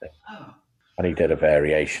 Huh. Oh. And he did a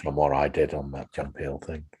variation on what I did on that John Peel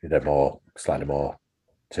thing. He did slightly more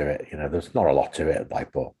to it. You know, there's not a lot to it,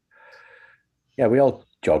 like, but yeah, we all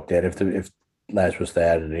jogged in. If Les was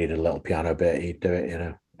there and needed a little piano bit, he'd do it. You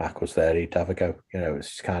know, Mac was there, he'd have a go. You know,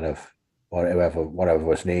 it's kind of whatever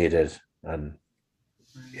was needed. And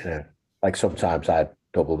you know, like sometimes I'd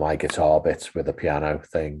double my guitar bits with a piano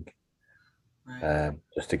thing,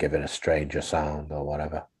 just to give it a stranger sound or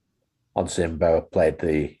whatever. On Zimbo, I played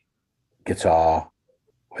the guitar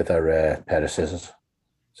with a pair of scissors,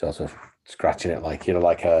 sort of scratching it like, you know,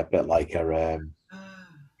 like a bit like a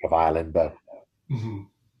violin bow. Mm-hmm.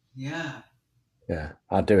 Yeah. Yeah,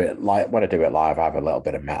 I do it like when I do it live. I have a little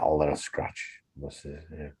bit of metal and a scratch. It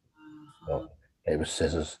was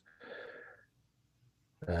scissors.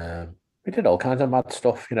 We did all kinds of mad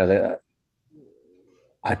stuff, you know.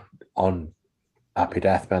 On Happy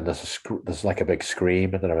Death Man, there's like a big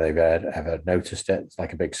scream. I don't know if you've ever noticed it. It's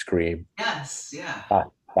like a big scream. Yes, yeah.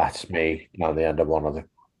 That's me down the end of one of the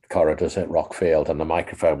corridors at Rockfield, and the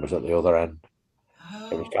microphone was at the other end.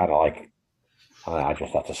 It was kind of like I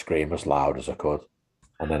just had to scream as loud as I could,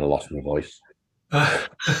 and then I lost my voice. And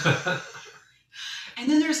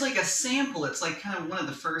then there's like a sample. It's like kind of one of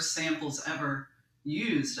the first samples ever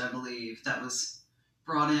used, I believe, that was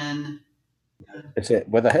brought in. Is it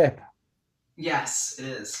with a hip? Yes, it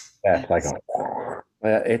is. Yeah, it's like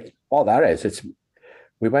what that is.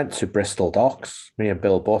 We went to Bristol Docks. Me and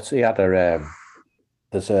Bill Butt. He had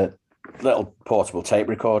there's a little portable tape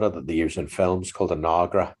recorder that they use in films called a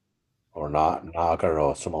Nagra or Naga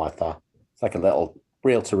or something like that. It's like a little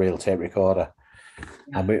reel-to-reel tape recorder.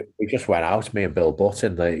 Yeah. And we just went out, me and Bill Butt,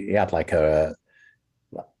 he had like a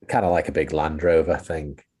kind of like a big Land Rover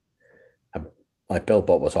thing. And like Bill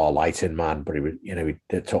Butt was our lighting man, but he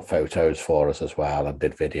took photos for us as well and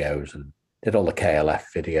did videos and did all the KLF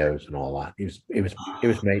videos and all that. He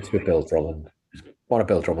was mates with Bill Drummond. One of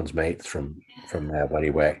Bill Drummond's mates from when he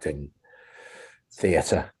worked in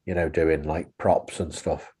theatre, you know, doing like props and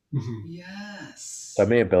stuff. Mm-hmm. Yes. So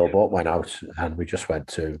me and Bill Butt went out and we just went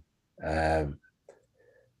to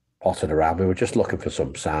potted around. We were just looking for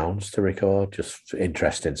some sounds to record, just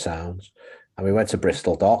interesting sounds. And we went to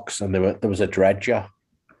Bristol Docks, and there was a dredger.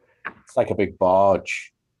 It's like a big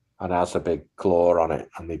barge, and it has a big claw on it.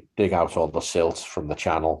 And they dig out all the silt from the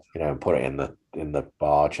channel, you know, and put it in the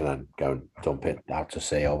barge, and then go and dump it out to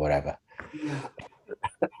sea or whatever. Yeah.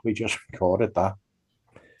 We just recorded that,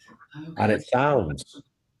 Okay. and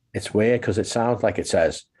it's weird because it sounds like it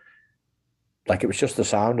says, like it was just the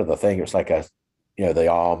sound of the thing. It was like the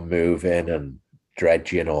arm moving and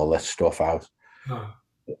dredging all this stuff out. Huh.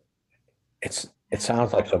 It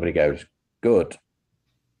sounds like somebody goes, good,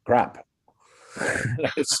 crap.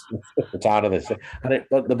 It's the sound of this.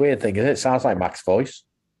 But the weird thing is it sounds like Mac's voice.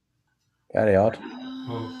 Very odd.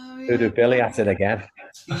 Yeah. Do Billy at it again.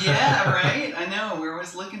 Yeah, right? I know. We're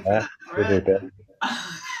always looking for that thread. Billy.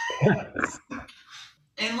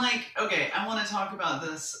 And like, okay, I want to talk about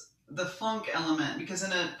the funk element, because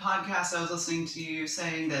in a podcast I was listening to you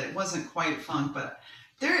saying that it wasn't quite funk, but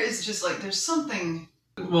there is just like, there's something.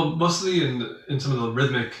 Well, mostly in some of the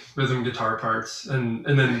rhythm guitar parts, and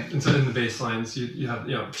then in the bass lines, you have,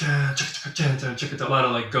 you know, a lot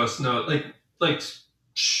of like ghost note, like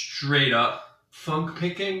straight up funk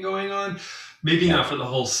picking going on. maybe not for the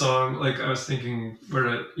whole song. Like I was thinking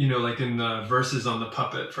where, you know, like in the verses on the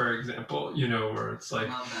Puppet, for example, you know, where it's like,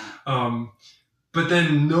 but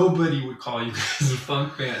then nobody would call you guys a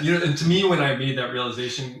funk band, you know. And to me, when I made that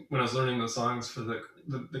realization, when I was learning those songs for the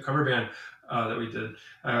cover band that we did,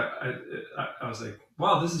 I was like,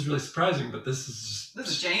 wow, this is really surprising. But this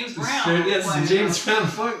is James Brown. This is James Brown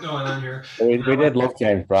funk going on here. We did love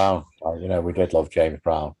James Brown. You know, we did love James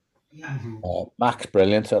Brown. Yeah. Mac's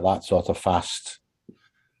brilliant at that sort of fast,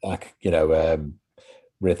 like, you know,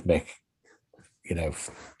 rhythmic, you know,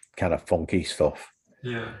 kind of funky stuff.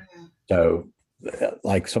 Yeah. So,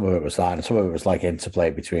 like, some of it was that, and some of it was like interplay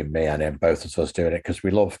between me and him, both of us doing it, because we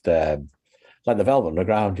loved like the Velvet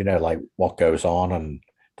Underground, you know, like What Goes On, and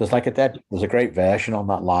there's a great version on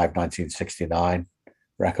that live 1969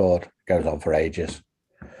 record. It goes on for ages,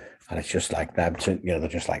 and it's just like them, you know, they're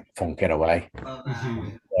just like funking away.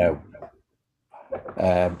 So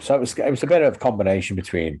it was a bit of a combination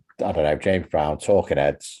between, I don't know, James Brown, Talking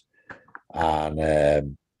Heads, and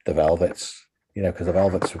the Velvets. You know, because the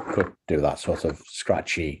Velvets could do that sort of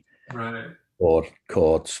scratchy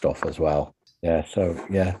chord stuff as well. Yeah, so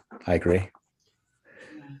yeah, I agree.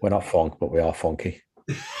 We're not funk, but we are funky.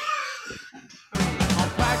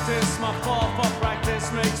 Practice, my fall for practice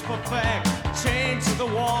makes perfect. Chained to the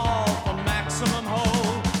wall for maximum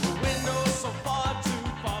hold. The window's so far too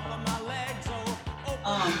far from my legs.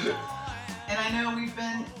 And I know we've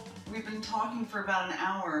been talking for about an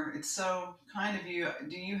hour. It's so kind of you.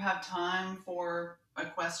 Do you have time for a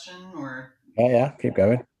question or? Yeah, keep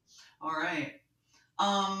going. All right.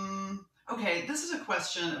 Okay, this is a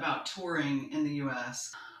question about touring in the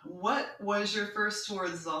U.S. What was your first tour?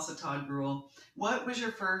 This is also Todd Gruhl. What was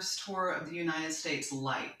your first tour of the United States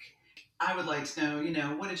like? I would like to know, you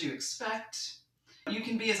know, what did you expect? You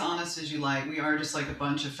can be as honest as you like. We are just like a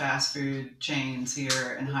bunch of fast food chains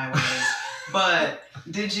here and highways. But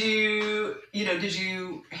did you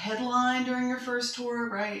headline during your first tour,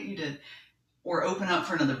 right? You did. Or open up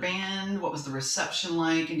for another band? What was the reception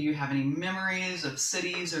like? And do you have any memories of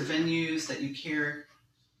cities or venues that you care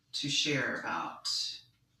to share about?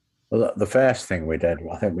 Well, the first thing we did,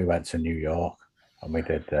 I think we went to New York, and we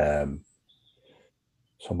did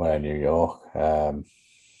somewhere in New York. God,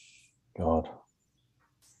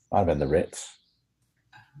 might have been the Ritz.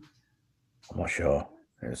 I'm not sure.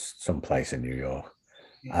 It was some place in New York.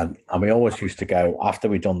 Yeah. And we always used to go, after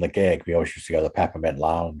we'd done the gig, we always used to go to the Peppermint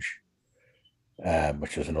Lounge,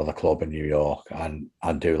 which is another club in New York, and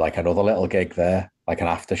do like another little gig there, like an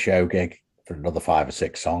after show gig for another 5 or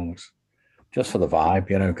 6 songs, just for the vibe,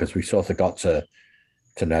 you know, because we sort of got to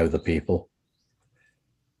know the people.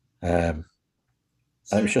 And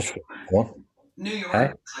it was just fun. New York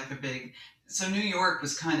was like a big, so New York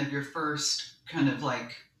was kind of your first kind of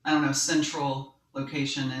like, I don't know, central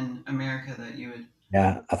location in America that you would.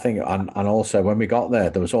 Yeah, I think, and also when we got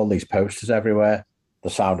there was all these posters everywhere. The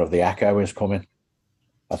sound of the echo is coming.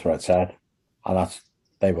 That's what it said. And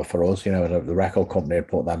they were for us, you know, the record company had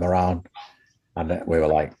put them around, and we were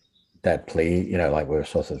like dead pleased, you know, like we were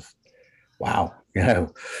sort of, wow, you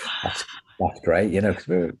know, that's great, you know, because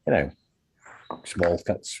we were, you know,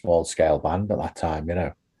 small scale band at that time, you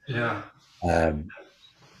know. Yeah.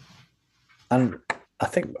 And I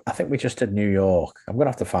think we just did New York. I'm gonna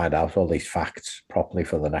have to find out all these facts properly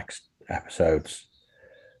for the next episodes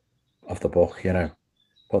of the book, you know.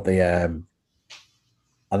 But and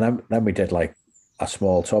then we did like a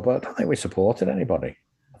small tour, but I don't think we supported anybody.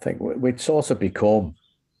 I think we'd sort of become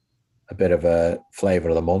a bit of a flavor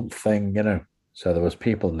of the month thing, you know. So there was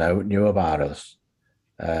people knew about us.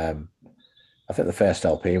 I think the first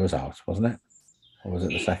LP was out, wasn't it? Or was it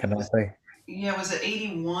the second LP? Yeah, was it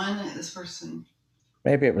 81? This person.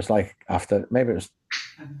 Maybe it was like after. Maybe it was.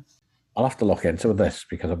 I'll have to look into this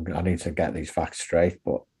because I need to get these facts straight.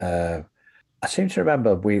 But I seem to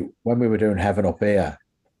remember when we were doing Heaven Up Here,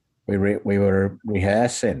 we were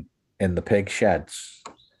rehearsing in the pig sheds.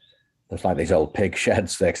 There's like these old pig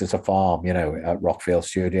sheds there because it's a farm, you know, at Rockfield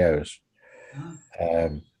Studios,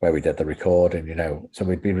 where we did the recording, you know. So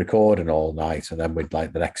we'd be recording all night, and then we'd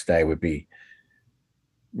like the next day we'd be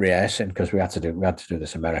rehearsing because we had to do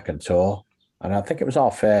this American tour. And I think it was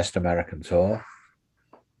our first American tour.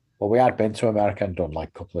 But we had been to America and done like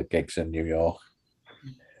a couple of gigs in New York.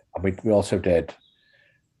 And we also did,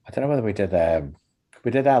 I don't know whether we did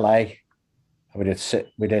LA. And we did,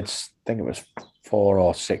 I think it was 4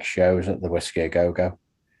 or 6 shows at the Whiskey A Go-Go.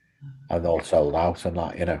 And all sold out and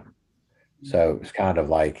that, you know. So it was kind of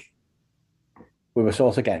like, we were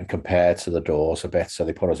sort of getting compared to the Doors a bit. So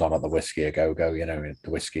they put us on at the Whiskey A Go-Go, you know,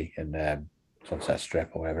 the Whiskey in Sunset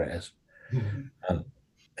Strip or whatever it is. Mm-hmm. And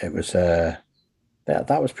it was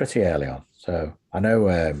that was pretty early on. So I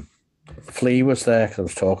know Flea was there because I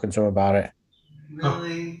was talking to him about it.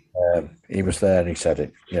 Really? He was there and he said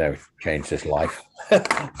it, changed his life.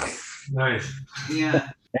 Nice. Yeah.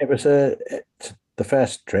 It was the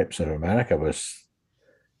first trips of America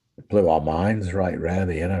it blew our minds right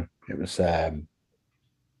really, It was I'd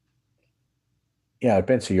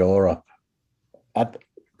been to Europe.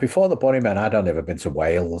 Before the Bunnymen, I'd only ever been to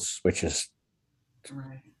Wales, which is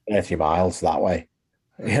Right. 30 miles that way,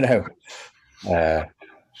 for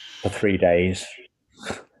 3 days.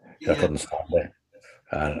 I couldn't stand it.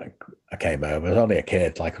 And I came over. I was only a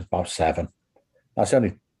kid, like I was about 7. That's the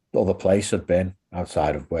only other place I'd been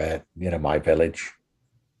outside of where, my village.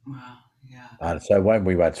 Wow. Yeah. And so when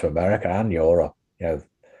we went to America and Europe, you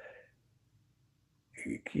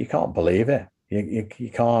can't believe it.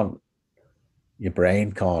 You can't, your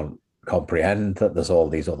brain can't comprehend that there's all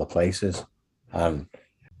these other places. And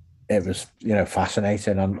it was,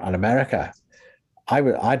 fascinating. And America,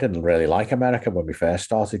 I didn't really like America when we first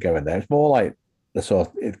started going there. It's more like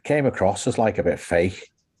it came across as like a bit fake.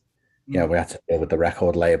 We had to deal with the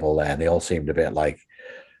record label there, and they all seemed a bit like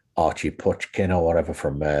Archie Putchkin or whatever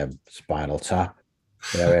from Spinal Tap.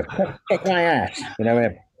 Kick my ass.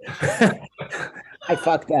 Him. I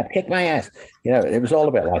fucked up. Kick my ass. It was all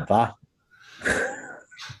a bit like that.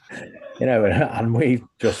 And we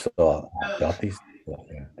just thought, oh God, these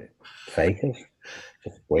fakers,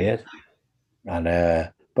 just weird.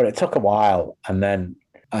 And but it took a while, and then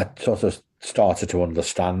I sort of started to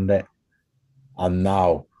understand it. And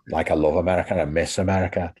now, like, I love America. I miss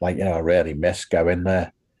America. Like, I really miss going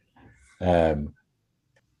there.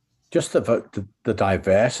 Just the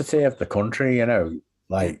diversity of the country,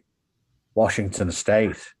 like Washington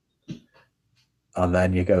State, and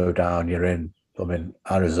then you go down, you're in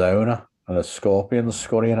Arizona, and there's scorpions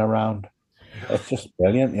scurrying around. It's just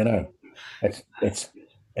brilliant,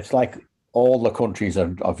 It's like all the countries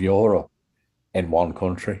of Europe in one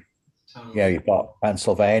country. Totally. You've got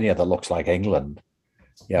Pennsylvania that looks like England.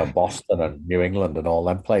 Boston and New England and all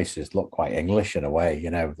them places look quite English in a way,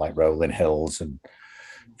 like rolling hills and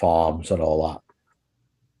farms and all that,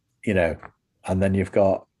 and then you've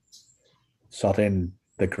got in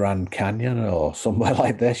the Grand Canyon or somewhere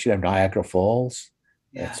like this, Niagara Falls.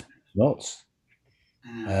 Yeah. It's nuts.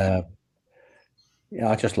 I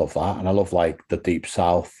just love that. And I love like the deep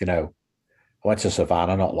South, I went to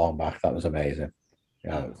Savannah not long back. That was amazing.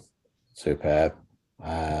 It was superb.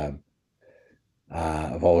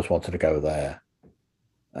 I've always wanted to go there.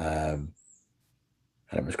 And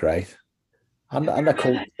it was great. And the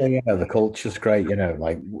culture, the culture's great,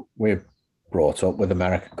 like we're brought up with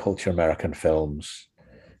American culture, American films,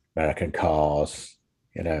 American cars,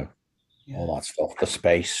 all that stuff, the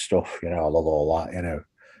space stuff, I love all that,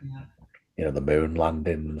 the moon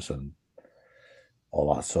landings and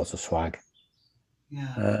all that sort of swag.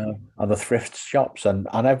 Yeah. And the thrift shops and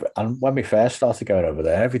when we first started going over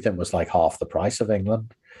there, everything was like half the price of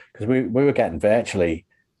England, because we were getting virtually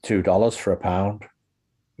 $2 for a pound.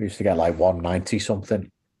 We used to get like 190 something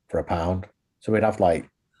for a pound, so we'd have like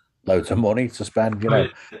loads of money to spend.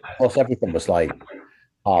 Plus everything was like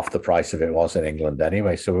half the price of it was in England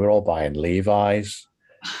anyway. So we were all buying Levi's,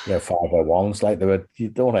 501s, like you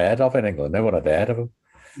don't heard of in England. No one had heard of them.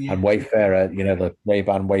 Yeah. And Wayfarer, the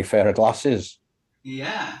Ray-Ban Wayfarer glasses.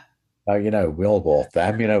 Yeah. We all bought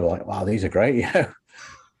them, we're like, wow, these are great,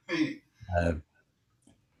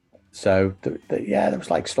 So, there was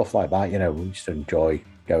like stuff like that, we used to enjoy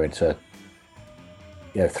going to,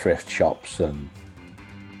 thrift shops and,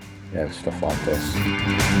 stuff like this.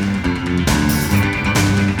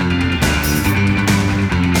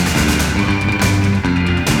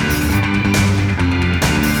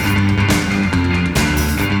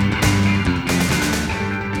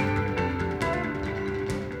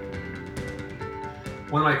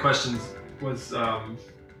 One of my questions was,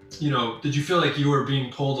 did you feel like you were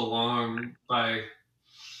being pulled along by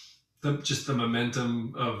just the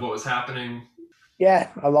momentum of what was happening? Yeah,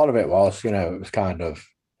 a lot of it was, it was kind of,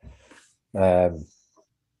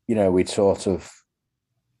 we'd sort of,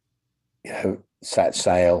 set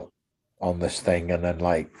sail on this thing, and then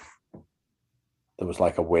like there was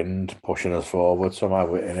like a wind pushing us forward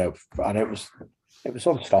somehow, and it was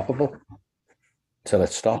unstoppable till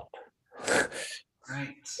it stopped.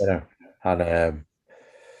 Right. And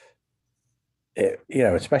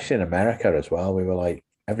especially in America as well, we were like,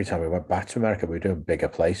 every time we went back to America, we were doing bigger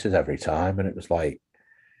places every time, and it was like,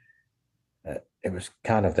 it was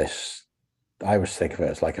kind of this. I always think of it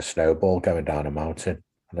as like a snowball going down a mountain,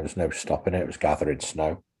 and there was no stopping it. It was gathering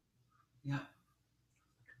snow. Yeah.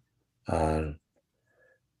 And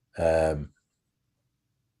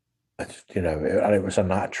you know, and it was a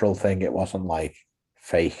natural thing. It wasn't like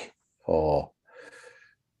fake or,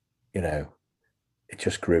 you know, it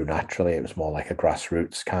just grew naturally. It was more like a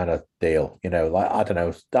grassroots kind of deal, you know, like, I don't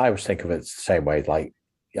know. I always think of it the same way, like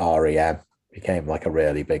REM became like a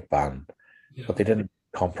really big band, but they didn't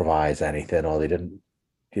compromise anything, or they didn't,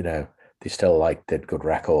 you know, they still like did good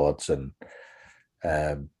records, and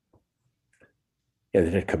they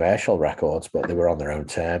did commercial records, but they were on their own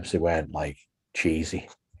terms. They weren't like cheesy,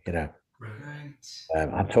 you know. Right.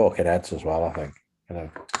 And Talking Heads as well, I think, you know.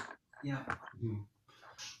 Yeah.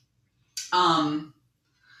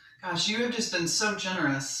 Gosh, you have just been so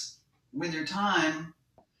generous with your time.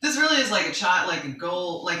 This really is like like a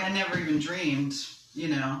goal. Like, I never even dreamed, you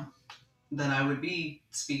know, that I would be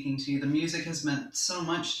speaking to you. The music has meant so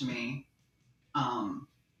much to me.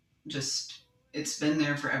 Just, it's been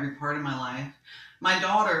there for every part of my life. My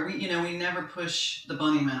daughter, we never push the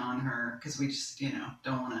Bunnymen on her because we just,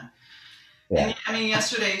 don't want to. Yeah. And, I mean,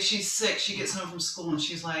 yesterday she's sick. She gets home from school and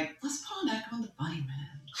she's like, let's put on Echo and the Bunnymen.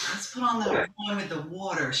 Let's put on that one with the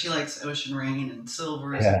water. She likes Ocean Rain and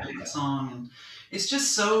Silver is a big song. And it's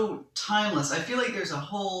just so timeless. I feel like there's a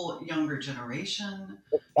whole younger generation.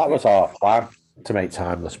 That was our plan, to make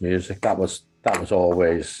timeless music. That was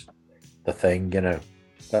always the thing, you know.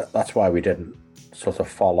 That's why we didn't sort of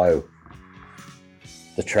follow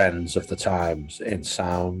the trends of the times in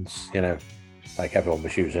sounds, you know. Like, everyone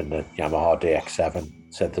was using the Yamaha DX7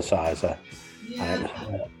 synthesizer. Yeah. And it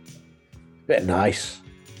was a bit nice,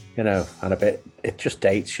 you know, and it just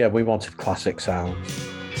dates you. We wanted classic sounds.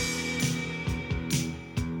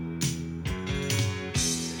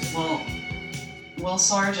 Well, Will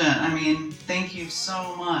Sergeant, I mean, thank you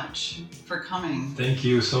so much for coming. Thank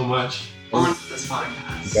you so much on this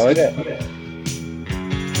podcast. Enjoyed it.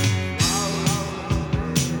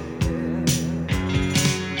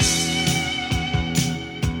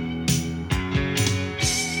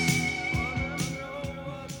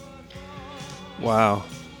 Wow.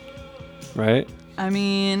 Right? I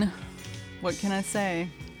mean, what can I say?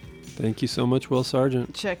 Thank you so much, Will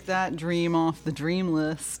Sergeant. Check that dream off the dream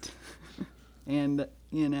list. And,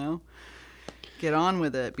 get on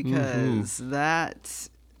with it, because that,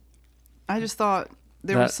 I just thought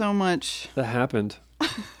there was so much. That happened.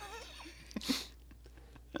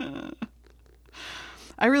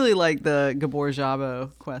 I really like the Gabor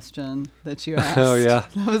Szabo question that you asked. Oh, yeah.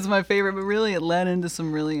 That was my favorite, but really it led into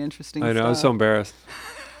some really interesting stuff. I know, I was so embarrassed.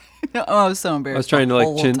 I was so embarrassed. I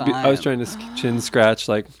was trying to chin scratch,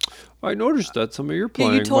 like, I noticed that some of your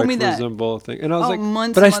playing you told might me that. resemble a thing. And I was like,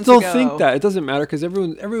 months but I still ago. think that. It doesn't matter, because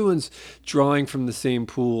everyone's drawing from the same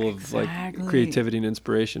pool of like creativity and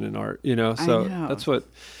inspiration in art, So that's what,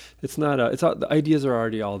 it's not, the ideas are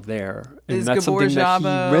already all there. And that's Gabor something that he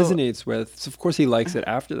Szabo, resonates with. So of course he likes it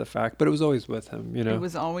after the fact, but it was always with him, It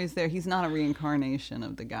was always there. He's not a reincarnation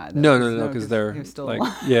of the guy. No, because they're still like,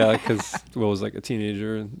 alive. yeah, because Will was like a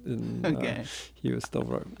teenager and Okay. He was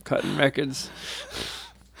still cutting records.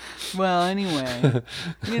 Well, anyway,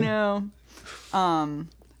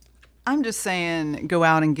 I'm just saying, go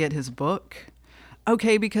out and get his book.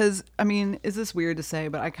 Okay, because, I mean, is this weird to say,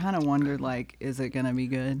 but I kind of wondered, like, is it going to be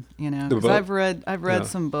good, Because I've read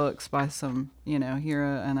some books by some,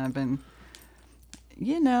 hero, and I've been,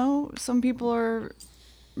 some people are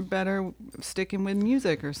better sticking with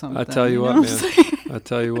music or something. I tell you what, man. I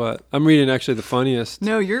tell you what. I'm reading actually the funniest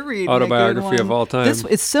you're reading autobiography of all time.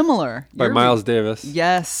 It's similar. By Miles Davis.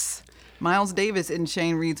 Yes. Miles Davis, and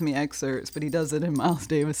Shane reads me excerpts, but he does it in Miles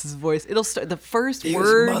Davis's voice. It'll start, the first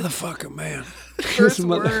word. Motherfucker, man. First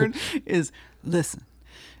word is listen.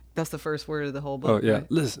 That's the first word of the whole book. Oh, yeah.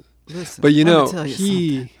 Right? Listen. But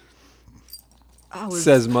he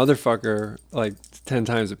says motherfucker like 10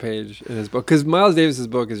 times a page in his book. Because Miles Davis's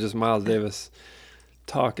book is just Miles Davis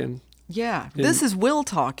talking. Yeah. This is Will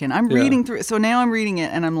talking. I'm reading through it. So now I'm reading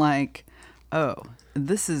it, and I'm like, oh,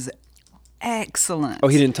 this is excellent. Oh,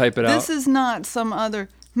 he didn't type it out? This is not some other...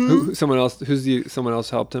 Someone else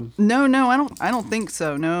helped him? No, I don't think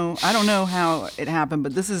so. No, I don't know how it happened,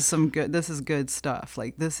 but this is good stuff.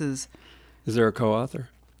 Like, this is... Is there a co-author?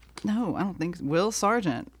 No, I don't think so. Will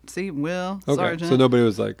Sergeant. See, Will okay. Sergeant. So nobody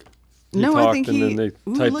was like, no, talked I think and then they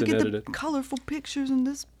typed look and at edited. the colorful pictures in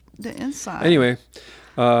the inside. Anyway,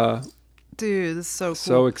 dude, this is so cool.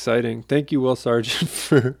 So exciting. Thank you, Will Sergeant,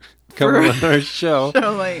 for coming on our show.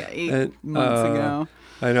 Like 8 months ago.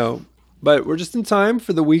 I know. But we're just in time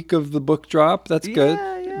for the week of the book drop. That's good.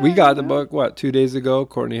 Yeah, we got the book, 2 days ago?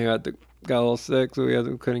 Courtney got a little sick, so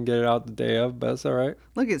we couldn't get it out the day of, but that's all right.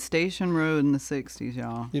 Look at Station Road in the 60s,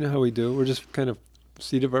 y'all. You know how we do. We're just kind of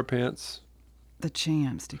seat of our pants. The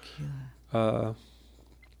Champs Tequila.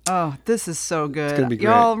 Oh, this is so good. It's gonna be great.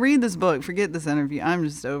 Y'all read this book. Forget this interview. I'm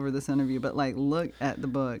just over this interview, but like look at the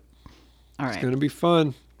book. All right. It's going to be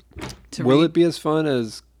fun. Will it be as fun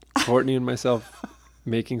as Courtney and myself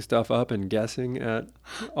making stuff up and guessing at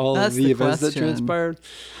all of the events that transpired?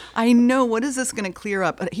 I know. What is this going to clear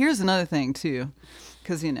up? Here's another thing, too.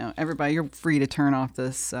 Because, everybody, you're free to turn off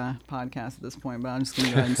this podcast at this point, but I'm just going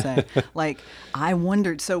to go ahead and say, I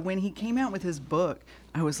wondered. So when he came out with his book,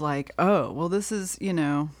 I was like, oh, well, this is, this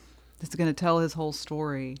is going to tell his whole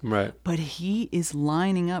story. Right. But he is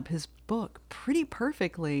lining up his book pretty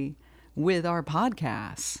perfectly with our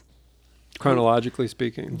podcasts. Chronologically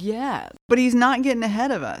speaking. Yeah. But he's not getting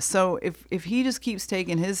ahead of us. So if he just keeps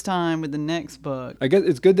taking his time with the next book. I guess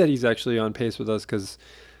it's good that he's actually on pace with us because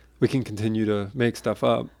we can continue to make stuff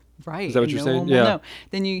up. Right. Is that what you're saying? Yeah. No.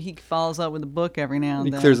 Then he follows up with a book every now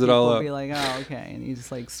and then. He clears it all up. Be like, oh, okay. And he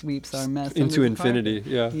just sweeps our mess into infinity.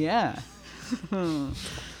 Yeah. Yeah. All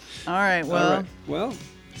right. Well. All right. Well.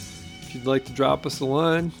 If you'd like to drop us a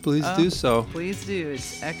line, please do so. Please do.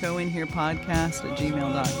 It's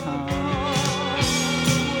echoinherepodcast@gmail.com.